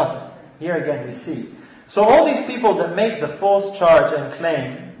begotten. Here again we see. So all these people that make the false charge and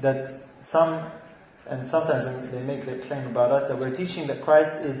claim that sometimes they make the claim about us that we're teaching that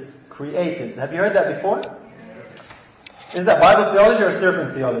Christ is created. Have you heard that before? Is that Bible theology or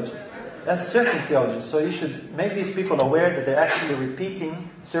serpent theology? That's serpent theology. So you should make these people aware that they're actually repeating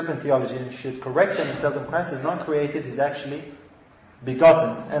serpent theology, and you should correct them and tell them Christ is not created, He's actually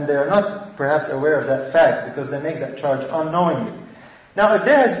begotten. And they are not perhaps aware of that fact because they make that charge unknowingly. Now, if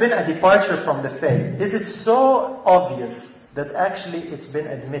there has been a departure from the faith, is it so obvious that actually it's been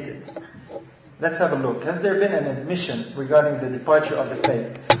admitted? Let's have a look. Has there been an admission regarding the departure of the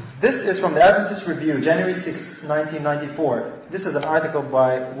faith? This is from the Adventist Review, January 6, 1994. This is an article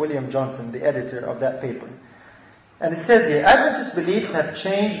by William Johnson, the editor of that paper. And it says here, Adventist beliefs have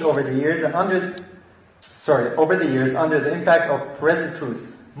changed over the years under the impact of present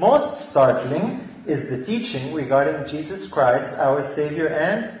truth. Most startling is the teaching regarding Jesus Christ, our Savior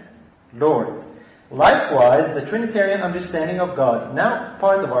and Lord. Likewise, the Trinitarian understanding of God, now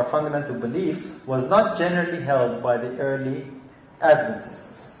part of our fundamental beliefs, was not generally held by the early Adventists.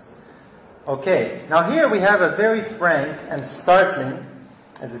 Okay, now here we have a very frank and startling,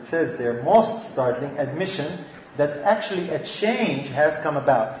 as it says there, most startling admission that actually a change has come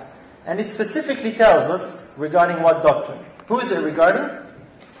about. And it specifically tells us regarding what doctrine. Who is it regarding?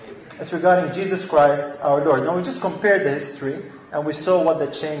 It's regarding Jesus Christ, our Lord. Now we just compared the history and we saw what the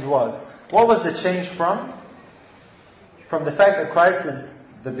change was. What was the change from? From the fact that Christ is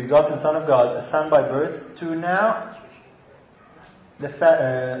the begotten Son of God, a son by birth, to now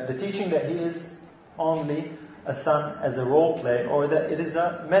the teaching that He is only a son as a role play, or that it is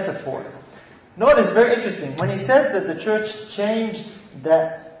a metaphor. Notice, very interesting, when he says that the church changed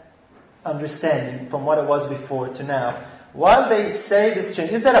that understanding from what it was before to now, while they say this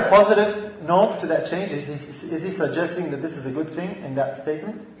change, is that a positive note to that change? Is he suggesting that this is a good thing in that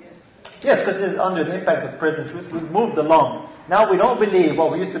statement? Yes, because it's under the impact of present truth. We've moved along. Now we don't believe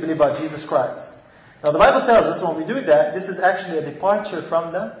what we used to believe about Jesus Christ. Now the Bible tells us when we do that, this is actually a departure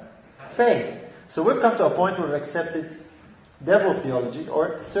from the faith. So we've come to a point where we've accepted devil theology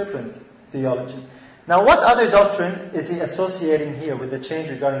or serpent theology. Now what other doctrine is he associating here with the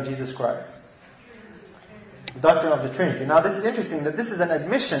change regarding Jesus Christ? The doctrine of the Trinity. Now this is interesting that this is an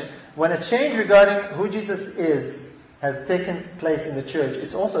admission when a change regarding who Jesus is has taken place in the church.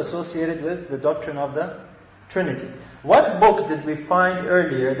 It's also associated with the doctrine of the Trinity. What book did we find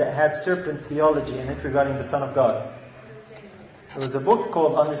earlier that had serpent theology in it regarding the Son of God? There was a book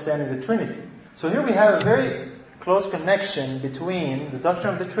called Understanding the Trinity. So here we have a very close connection between the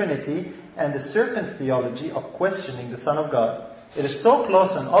doctrine of the Trinity and the serpent theology of questioning the Son of God. It is so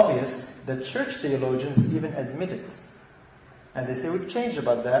close and obvious that church theologians even admit it. And they say, we've changed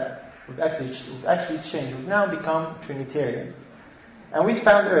about that. We've actually changed. We've now become Trinitarian. And we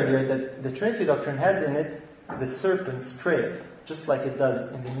found earlier that the Trinity doctrine has in it the serpent's trail. just like it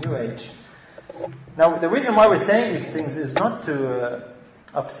does in the New Age. Now, the reason why we're saying these things is not to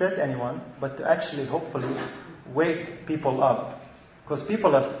upset anyone, but to actually, hopefully, wake people up. Because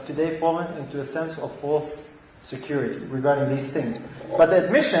people have today fallen into a sense of false security regarding these things. But the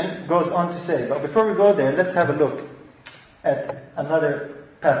admission goes on to say, but before we go there, let's have a look at another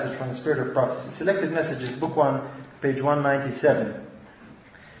passage from the Spirit of Prophecy. Selected Messages, Book 1, page 197.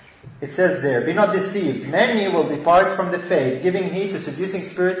 It says there, "Be not deceived. Many will depart from the faith, giving heed to seducing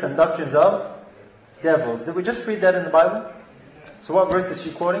spirits and doctrines of devils." Did we just read that in the Bible? So what verse is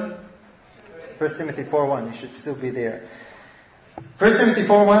she quoting? 1 Timothy 4:1. You should still be there. 1 Timothy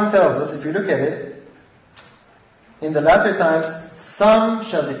 4:1 tells us, if you look at it, in the latter times, some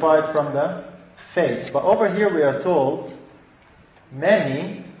shall depart from the faith. But over here we are told,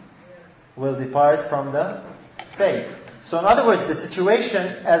 many will depart from the faith. So in other words, the situation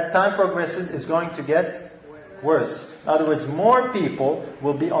as time progresses is going to get worse. In other words, more people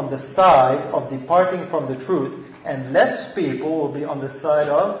will be on the side of departing from the truth, and less people will be on the side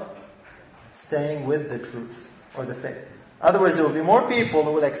of staying with the truth or the faith. In other words, there will be more people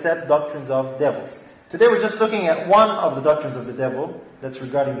who will accept doctrines of devils. Today we're just looking at one of the doctrines of the devil, that's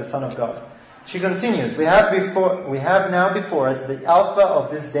regarding the Son of God. She continues, we have now before us the alpha of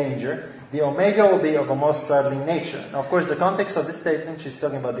this danger. The omega will be of a most startling nature. Now, of course, the context of this statement, she's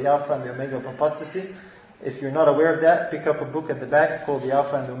talking about the alpha and the omega of apostasy. If you're not aware of that, pick up a book at the back called The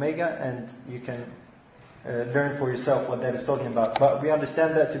Alpha and the Omega, and you can learn for yourself what that is talking about. But we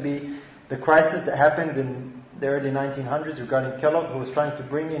understand that to be the crisis that happened in the early 1900s regarding Kellogg, who was trying to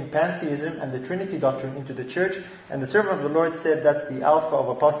bring in pantheism and the Trinity doctrine into the church. And the servant of the Lord said that's the alpha of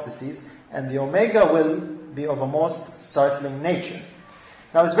apostasies, and the omega will be of a most startling nature.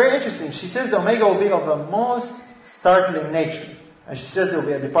 Now it's very interesting. She says the omega will be of a most startling nature. And she says there will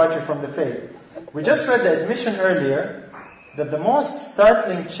be a departure from the faith. We just read the admission earlier that the most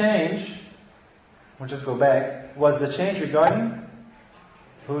startling change, we'll just go back, was the change regarding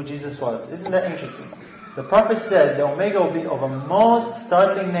who Jesus was. Isn't that interesting? The prophet said the omega will be of a most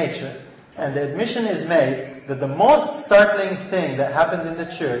startling nature, and the admission is made that the most startling thing that happened in the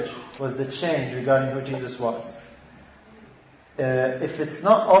church was the change regarding who Jesus was. If it's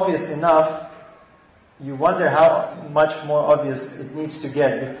not obvious enough, you wonder how much more obvious it needs to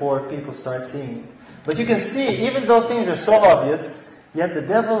get before people start seeing it. But you can see, even though things are so obvious, yet the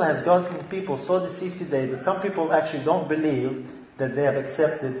devil has gotten people so deceived today that some people actually don't believe that they have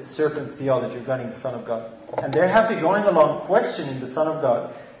accepted serpent theology regarding the Son of God. And they're happy going along questioning the Son of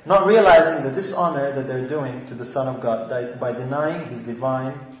God, not realizing the dishonor that they're doing to the Son of God by denying His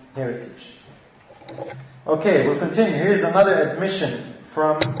divine heritage. Okay, we'll continue. Here's another admission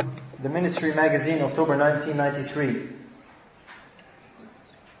from the Ministry magazine, October 1993.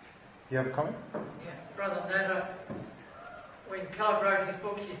 You have a comment? Yeah, Brother Nader, when Kellogg wrote his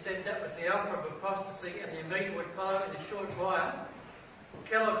books, he said that was the alpha of apostasy and the omega would follow in a short while.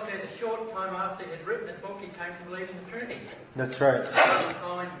 Kellogg said a short time after he had written the book, he came to believe in the Trinity. That's right.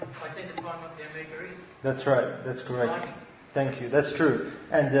 Identifying what the omega is. That's right. That's correct. Thank you. That's true.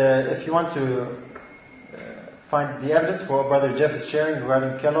 And if you want to find the evidence for what Brother Jeff is sharing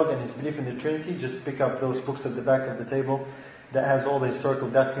regarding Kellogg and his belief in the Trinity, just pick up those books at the back of the table that has all the historical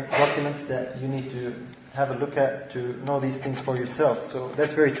documents that you need to have a look at to know these things for yourself. So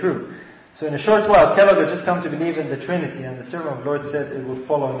that's very true. So in a short while, Kellogg had just come to believe in the Trinity, and the servant of the Lord said it will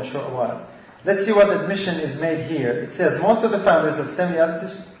follow in a short while. Let's see what admission is made here. It says, most of the founders of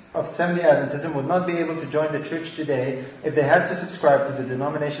Seventh-day Adventism would not be able to join the church today if they had to subscribe to the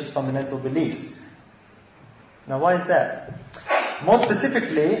denomination's fundamental beliefs. Now, why is that? Most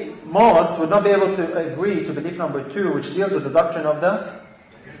specifically, most would not be able to agree to belief number 2, which deals with the doctrine of the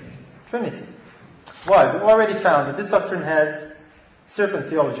Trinity. Why? We've already found that this doctrine has serpent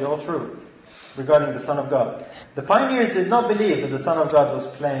theology all through regarding the Son of God. The pioneers did not believe that the Son of God was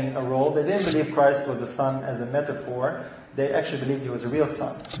playing a role. They didn't believe Christ was a son as a metaphor. They actually believed He was a real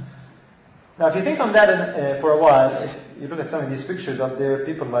son. Now, if you think on that for a while, if you look at some of these pictures up there,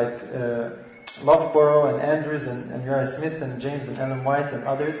 people like Loughborough and Andrews and Uriah Smith and James and Ellen White and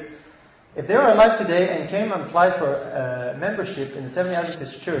others, if they were alive today and came and applied for membership in the Seventh-day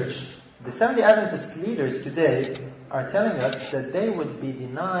Adventist Church, the Seventh-day Adventist leaders today are telling us that they would be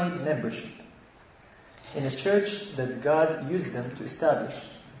denied membership in a church that God used them to establish.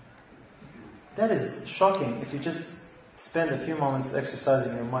 That is shocking if you just spend a few moments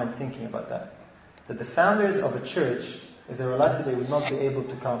exercising your mind thinking about that. That the founders of a church, if they were alive today, would not be able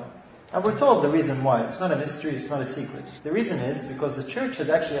to come. And we're told the reason why. It's not a mystery, it's not a secret. The reason is because the church has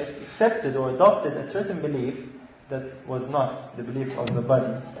actually accepted or adopted a certain belief that was not the belief of the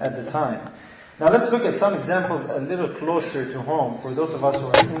body at the time. Now let's look at some examples a little closer to home for those of us who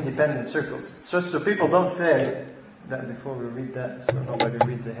are in independent circles. Just so people don't say that before we read that, so nobody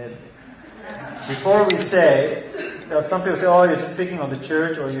reads ahead. Before we say, some people say, oh, you're just picking on the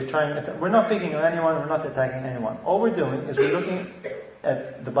church, or you're trying to... We're not picking on anyone, we're not attacking anyone. All we're doing is we're looking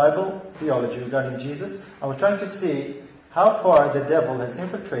at the Bible theology regarding Jesus, and we're trying to see how far the devil has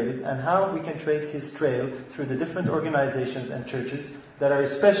infiltrated and how we can trace his trail through the different organizations and churches that are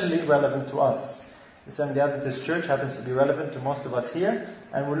especially relevant to us. The Seventh-day Adventist Church happens to be relevant to most of us here,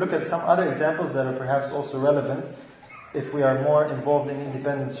 and we'll look at some other examples that are perhaps also relevant if we are more involved in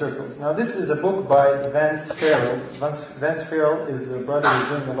independent circles. Now this is a book by Vance Farrell. Vance Farrell is a brother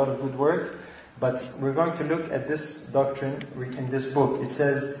who's doing a lot of good work, but we're going to look at this doctrine in this book. It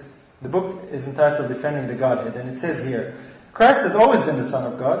says, the book is entitled Defending the Godhead, and it says here, Christ has always been the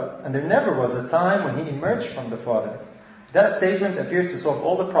Son of God, and there never was a time when He emerged from the Father. That statement appears to solve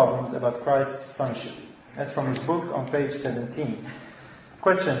all the problems about Christ's sonship. That's from his book on page 17.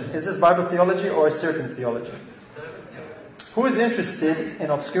 Question, is this Bible theology or serpent theology? Who is interested in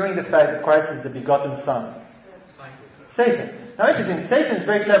obscuring the fact that Christ is the begotten Son? Satan. Now interesting, Satan is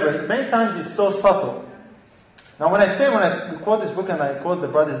very clever. Many times he's so subtle. Now when I quote this book and I quote the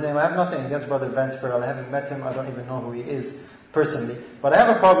brother's name, I have nothing against Brother Vance Farrell. I haven't met him. I don't even know who he is personally. But I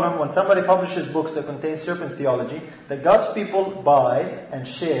have a problem when somebody publishes books that contain serpent theology that God's people buy and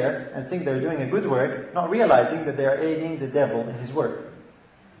share and think they're doing a good work, not realizing that they are aiding the devil in his work.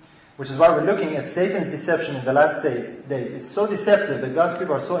 Which is why we're looking at Satan's deception in the last days. It's so deceptive that God's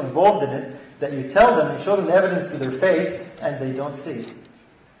people are so involved in it that you tell them, you show them the evidence to their face, and they don't see it.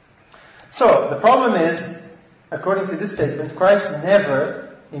 So, the problem is, according to this statement, Christ never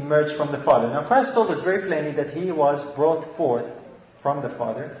emerged from the Father. Now, Christ told us very plainly that He was brought forth from the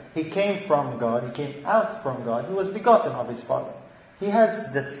Father. He came from God. He came out from God. He was begotten of His Father. He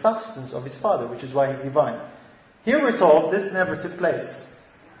has the substance of His Father, which is why He's divine. Here we're told this never took place.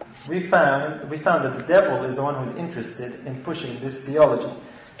 We found that the devil is the one who's interested in pushing this theology.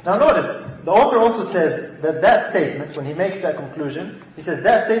 Now notice, the author also says that statement, when he makes that conclusion, he says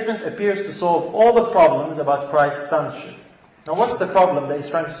that statement appears to solve all the problems about Christ's sonship. Now what's the problem that he's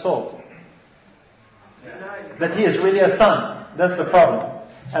trying to solve? That He is really a son. That's the problem.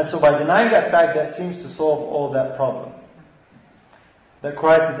 And so by denying that fact, that seems to solve all that problem. That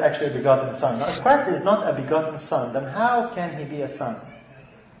Christ is actually a begotten Son. Now if Christ is not a begotten Son, then how can He be a son?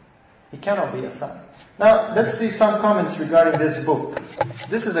 He cannot be a son. Now, let's see some comments regarding this book.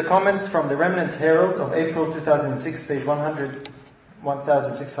 This is a comment from the Remnant Herald of April 2006, page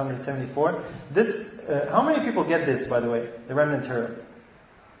 1674. How many people get this, by the way, the Remnant Herald?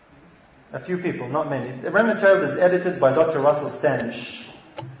 A few people, not many. The Remnant Herald is edited by Dr. Russell Standish.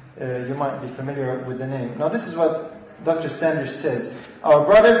 You might be familiar with the name. Now, this is what Dr. Standish says. Our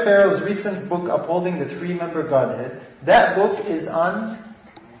brother Farrell's recent book, Upholding the Three-Member Godhead, that book is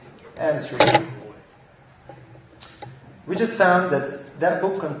unanswerable. We just found that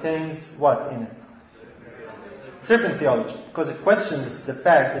book contains what in it? Serpent theology, because it questions the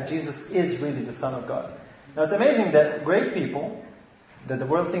fact that Jesus is really the Son of God. Now it's amazing that great people, that the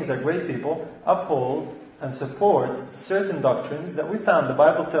world thinks are great people, uphold and support certain doctrines that we found the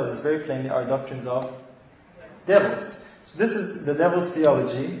Bible tells us very plainly are doctrines of devils. So this is the devil's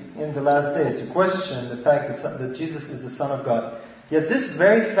theology in the last days, to question the fact that Jesus is the Son of God. Yet this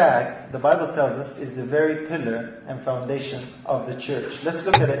very fact, the Bible tells us, is the very pillar and foundation of the church. Let's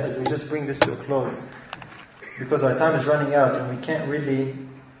look at it as we just bring this to a close, because our time is running out and we can't really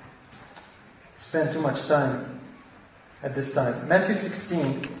spend too much time at this time. Matthew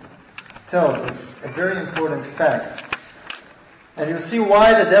 16 tells us a very important fact. And you'll see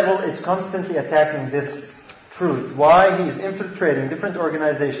why the devil is constantly attacking this truth. Why he is infiltrating different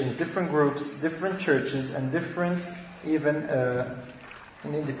organizations, different groups, different churches, and different even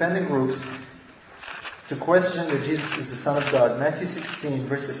in independent groups to question that Jesus is the Son of God. Matthew 16,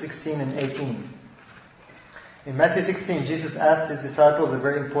 verses 16 and 18. In Matthew 16, Jesus asked His disciples a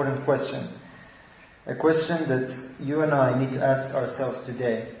very important question. A question that you and I need to ask ourselves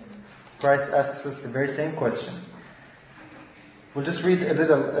today. Christ asks us the very same question. We'll just read a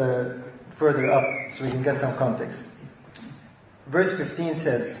little further up so we can get some context. Verse 15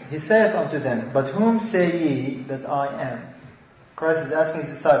 says, He saith unto them, But whom say ye that I am? Christ is asking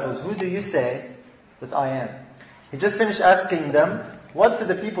His disciples, who do you say that I am? He just finished asking them, what do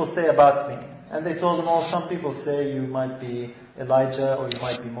the people say about me? And they told him, some people say you might be Elijah, or you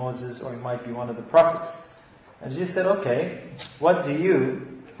might be Moses, or you might be one of the prophets. And Jesus said, okay, what do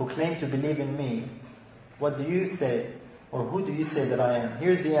you, who claim to believe in me, what do you say, or who do you say that I am?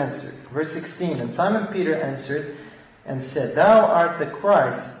 Here's the answer. Verse 16, And Simon Peter answered, and said, Thou art the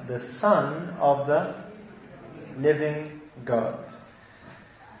Christ, the Son of the living God.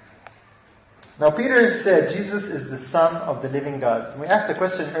 Now Peter said Jesus is the Son of the living God. We asked a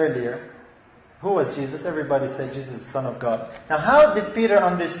question earlier. Who was Jesus? Everybody said Jesus is the Son of God. Now how did Peter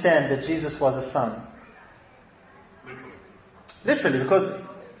understand that Jesus was a son? Literally, because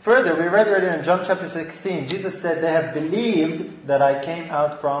further, we read earlier in John chapter 16, Jesus said, They have believed that I came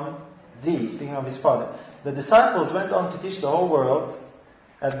out from thee, speaking of his Father. The disciples went on to teach the whole world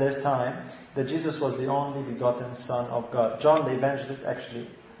at their time that Jesus was the only begotten Son of God. John the Evangelist actually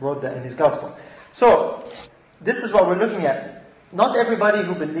wrote that in his Gospel. So, this is what we're looking at. Not everybody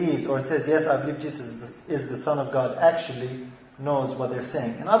who believes or says, yes, I believe Jesus is the Son of God, actually knows what they're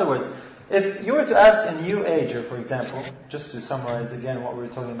saying. In other words, if you were to ask a New Ager, for example, just to summarize again what we were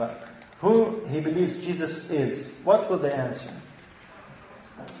talking about, who he believes Jesus is, what will they answer?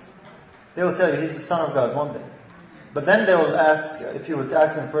 They will tell you he's the Son of God, won't they? But then they will ask, if you were to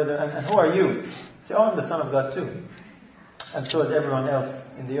ask them further, and who are you? Say, oh, I'm the Son of God too. And so is everyone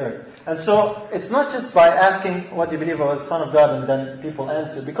else in the earth. And so it's not just by asking what do you believe about the Son of God and then people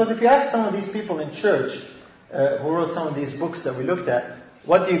answer. Because if you ask some of these people in church who wrote some of these books that we looked at,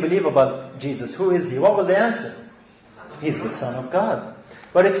 what do you believe about Jesus? Who is he? What will they answer? He's the Son of God.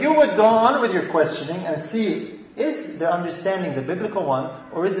 But if you would go on with your questioning and see, is their understanding the biblical one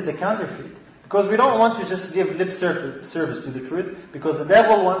or is it the counterfeit? Because we don't want to just give lip service to the truth because the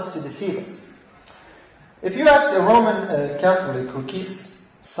devil wants to deceive us. If you ask a Roman Catholic who keeps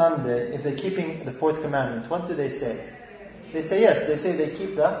Sunday, if they're keeping the fourth commandment, what do they say? They say yes. They say they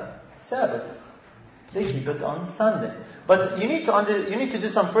keep the Sabbath. They keep it on Sunday. But you need to do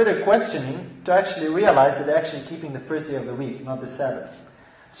some further questioning to actually realize that they're actually keeping the first day of the week, not the Sabbath.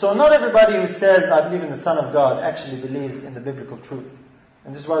 So not everybody who says, I believe in the Son of God, actually believes in the biblical truth.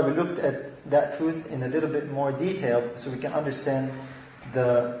 And this is why we looked at that truth in a little bit more detail so we can understand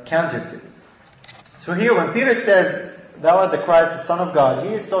the counterfeit. So here when Peter says, Thou art the Christ, the Son of God,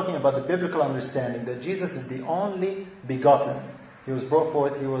 he is talking about the biblical understanding that Jesus is the only begotten. He was brought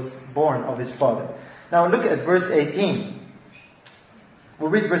forth, he was born of his Father. Now look at verse 18.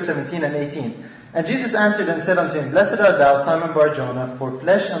 We'll read verse 17 and 18. And Jesus answered and said unto him, Blessed art thou, Simon Bar-Jonah, for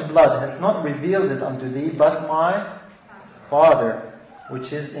flesh and blood hath not revealed it unto thee, but my Father,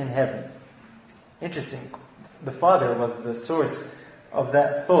 which is in heaven. Interesting. The Father was the source of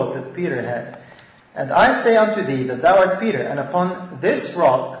that thought that Peter had. And I say unto thee that thou art Peter, and upon this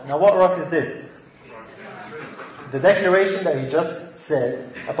rock, now what rock is this? The declaration that he just said,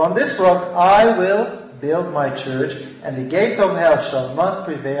 upon this rock I will build my church, and the gates of hell shall not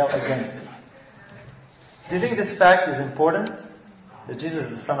prevail against it. Do you think this fact is important? That Jesus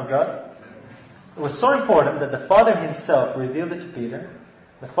is the Son of God? It was so important that the Father himself revealed it to Peter.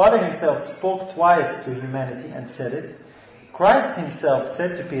 The Father himself spoke twice to humanity and said it. Christ himself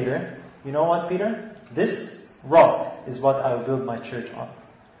said to Peter, you know what, Peter? This rock is what I will build my church on.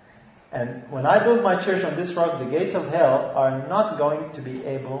 And when I build my church on this rock, the gates of hell are not going to be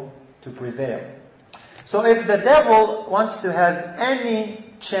able to prevail. So if the devil wants to have any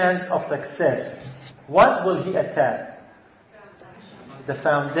chance of success, what will he attack? The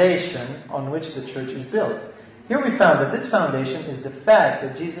foundation on which the church is built. Here we found that this foundation is the fact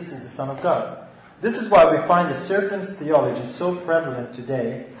that Jesus is the Son of God. This is why we find the serpent's theology so prevalent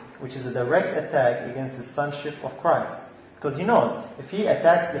today, which is a direct attack against the sonship of Christ. Because he knows, if he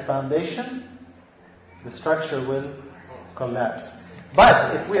attacks the foundation, the structure will collapse.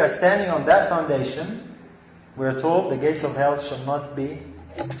 But if we are standing on that foundation, we are told the gates of hell shall not be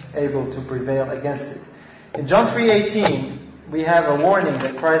able to prevail against it. In John 3:18, we have a warning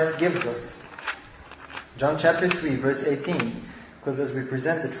that Christ gives us. John chapter 3, verse 18. Because as we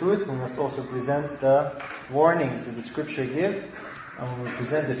present the truth, we must also present the warnings that the Scripture give. And when we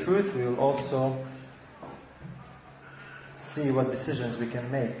present the truth, we will also see what decisions we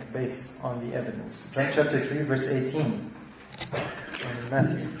can make based on the evidence. John chapter 3, verse 18. In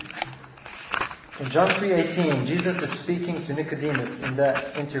Matthew. In John 3:18, Jesus is speaking to Nicodemus in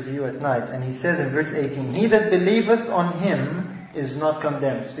that interview at night. And he says in verse 18, He that believeth on him is not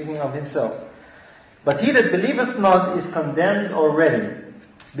condemned. Speaking of himself. But he that believeth not is condemned already,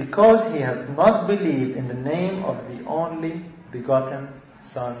 because he hath not believed in the name of the only begotten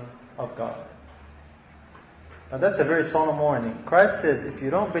Son of God. Now that's a very solemn warning. Christ says, if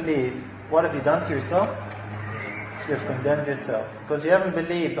you don't believe, what have you done to yourself? You have condemned yourself. Because you haven't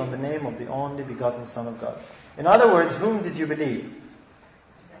believed on the name of the only begotten Son of God. In other words, whom did you believe?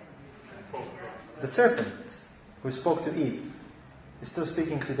 The serpent who spoke to Eve is still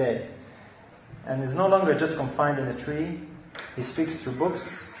speaking today. And is no longer just confined in a tree. He speaks through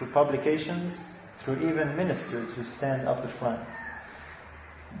books, through publications, through even ministers who stand up the front.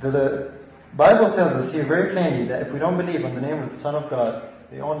 The Bible tells us here very plainly that if we don't believe on the name of the Son of God,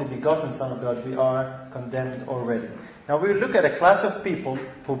 the only begotten Son of God, we are condemned already. Now we will look at a class of people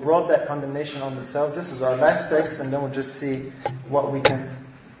who brought that condemnation on themselves. This is our last text, and then we'll just see what we can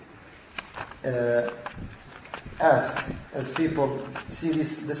ask as people see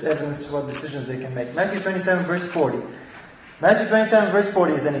this evidence, what decisions they can make. Matthew 27 verse 40. Matthew 27 verse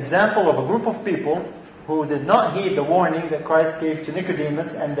 40 is an example of a group of people who did not heed the warning that Christ gave to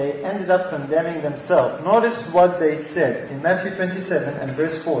Nicodemus, and they ended up condemning themselves. Notice what they said in Matthew 27 and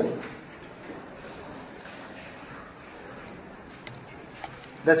verse 40.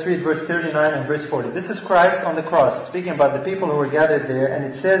 Let's read verse 39 and verse 40. This is Christ on the cross, speaking about the people who were gathered there, and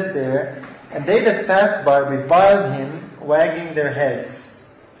it says there, "And they that passed by reviled him, wagging their heads,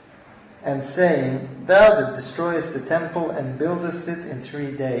 and saying, Thou that destroyest the temple and buildest it in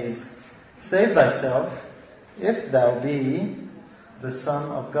 3 days, save thyself, if thou be the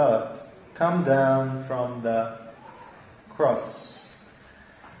Son of God. Come down from the cross."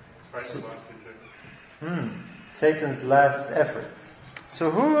 Satan's last effort. So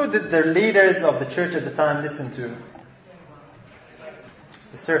who did the leaders of the church at the time listen to?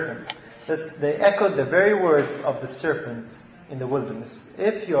 The serpent. They echoed the very words of the serpent in the wilderness.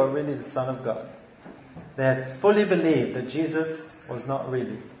 If you are really the Son of God. They had fully believed that Jesus was not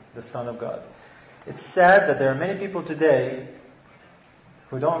really the Son of God. It's sad that there are many people today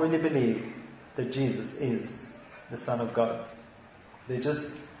who don't really believe that Jesus is the Son of God. They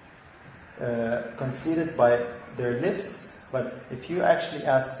just concede it by their lips, but if you actually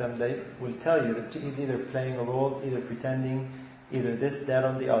ask them, they will tell you that he's either playing a role, either pretending, either this, that,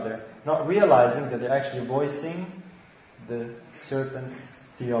 or the other, not realizing that they're actually voicing the serpent's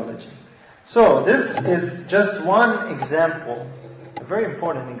theology. So this is just one example, a very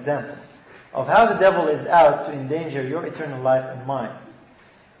important example, of how the devil is out to endanger your eternal life and mine.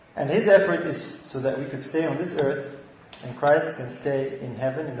 And his effort is so that we could stay on this earth and Christ can stay in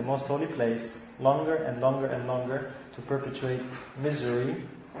heaven in the most holy place longer and longer and longer to perpetuate misery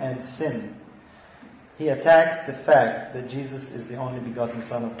and sin. He attacks the fact that Jesus is the only begotten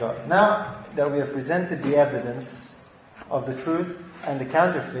Son of God. Now that we have presented the evidence of the truth and the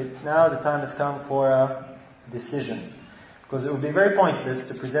counterfeit, now the time has come for a decision. Because it would be very pointless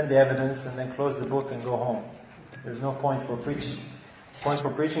to present the evidence and then close the book and go home. There's no point for preaching. The point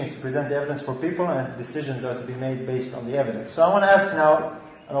for preaching is to present the evidence for people, and decisions are to be made based on the evidence. So I want to ask now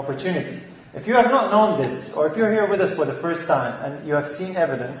an opportunity. If you have not known this, or if you're here with us for the first time and you have seen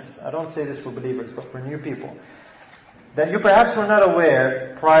evidence, I don't say this for believers, but for new people, that you perhaps were not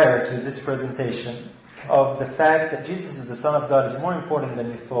aware prior to this presentation of the fact that Jesus is the Son of God is more important than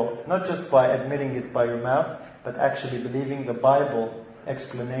you thought. Not just by admitting it by your mouth, but actually believing the Bible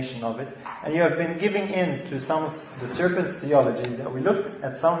explanation of it. And you have been giving in to some of the serpent's theology, that we looked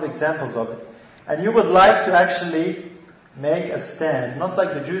at some of the examples of it. And you would like to actually make a stand, not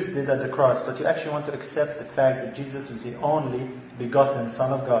like the Jews did at the cross, but you actually want to accept the fact that Jesus is the only begotten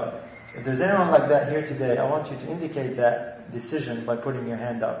Son of God. If there's anyone like that here today, I want you to indicate that decision by putting your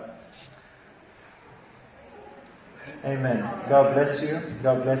hand up. Amen. God bless you.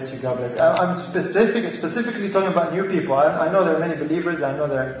 God bless you. God bless you. I'm specifically talking about new people. I know there are many believers. I know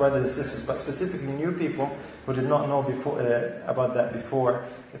there are brothers and sisters, but specifically new people who did not know before about that before.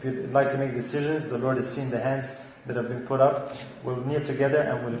 If you'd like to make decisions, the Lord has seen the hands that have been put up. We'll kneel together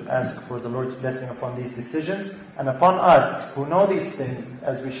and we'll ask for the Lord's blessing upon these decisions and upon us who know these things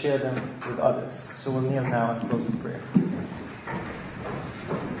as we share them with others. So we'll kneel now and close with prayer.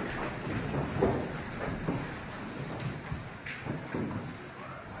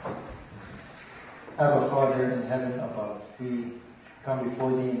 Our Father in heaven above, we come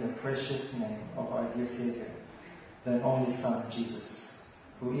before Thee in the precious name of our dear Savior, Thine only Son, Jesus,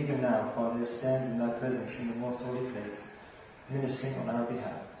 who even now, Father, stands in Thy presence in the most holy place, ministering on our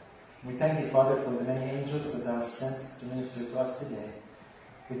behalf. We thank Thee, Father, for the many angels that Thou hast sent to minister to us today.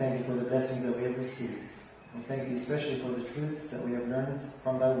 We thank Thee for the blessings that we have received. We thank Thee especially for the truths that we have learned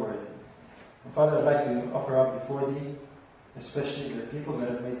from Thy Word. And Father, I'd like to offer up before Thee especially the people that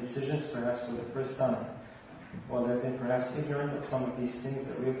have made decisions perhaps for the first time, while they have been perhaps ignorant of some of these things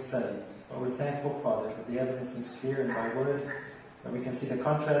that we have studied. But we're thankful, Father, that the evidence is clear in Thy Word, that we can see the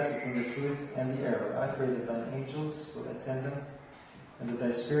contrast between the truth and the error. I pray that Thine angels will attend them, and that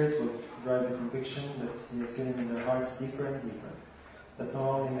Thy Spirit will drive the conviction that He has given in their hearts deeper and deeper, that not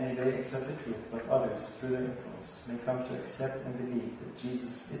only may they accept the truth, but others, through their influence, may come to accept and believe that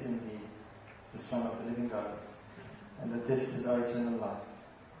Jesus is indeed the Son of the living God, and that this is our eternal life.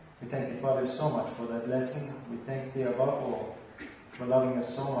 We thank Thee, Father, so much for Thy blessing. We thank Thee above all for loving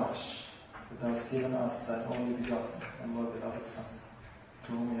us so much that thou hast given us thy only begotten and Lord beloved Son,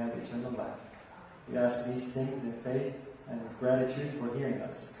 to whom we have eternal life. We ask these things in faith and with gratitude for hearing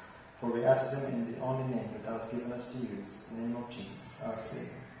us, for we ask them in the only name that thou hast given us to use, the name of Jesus, our Savior.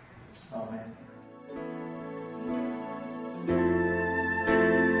 Amen.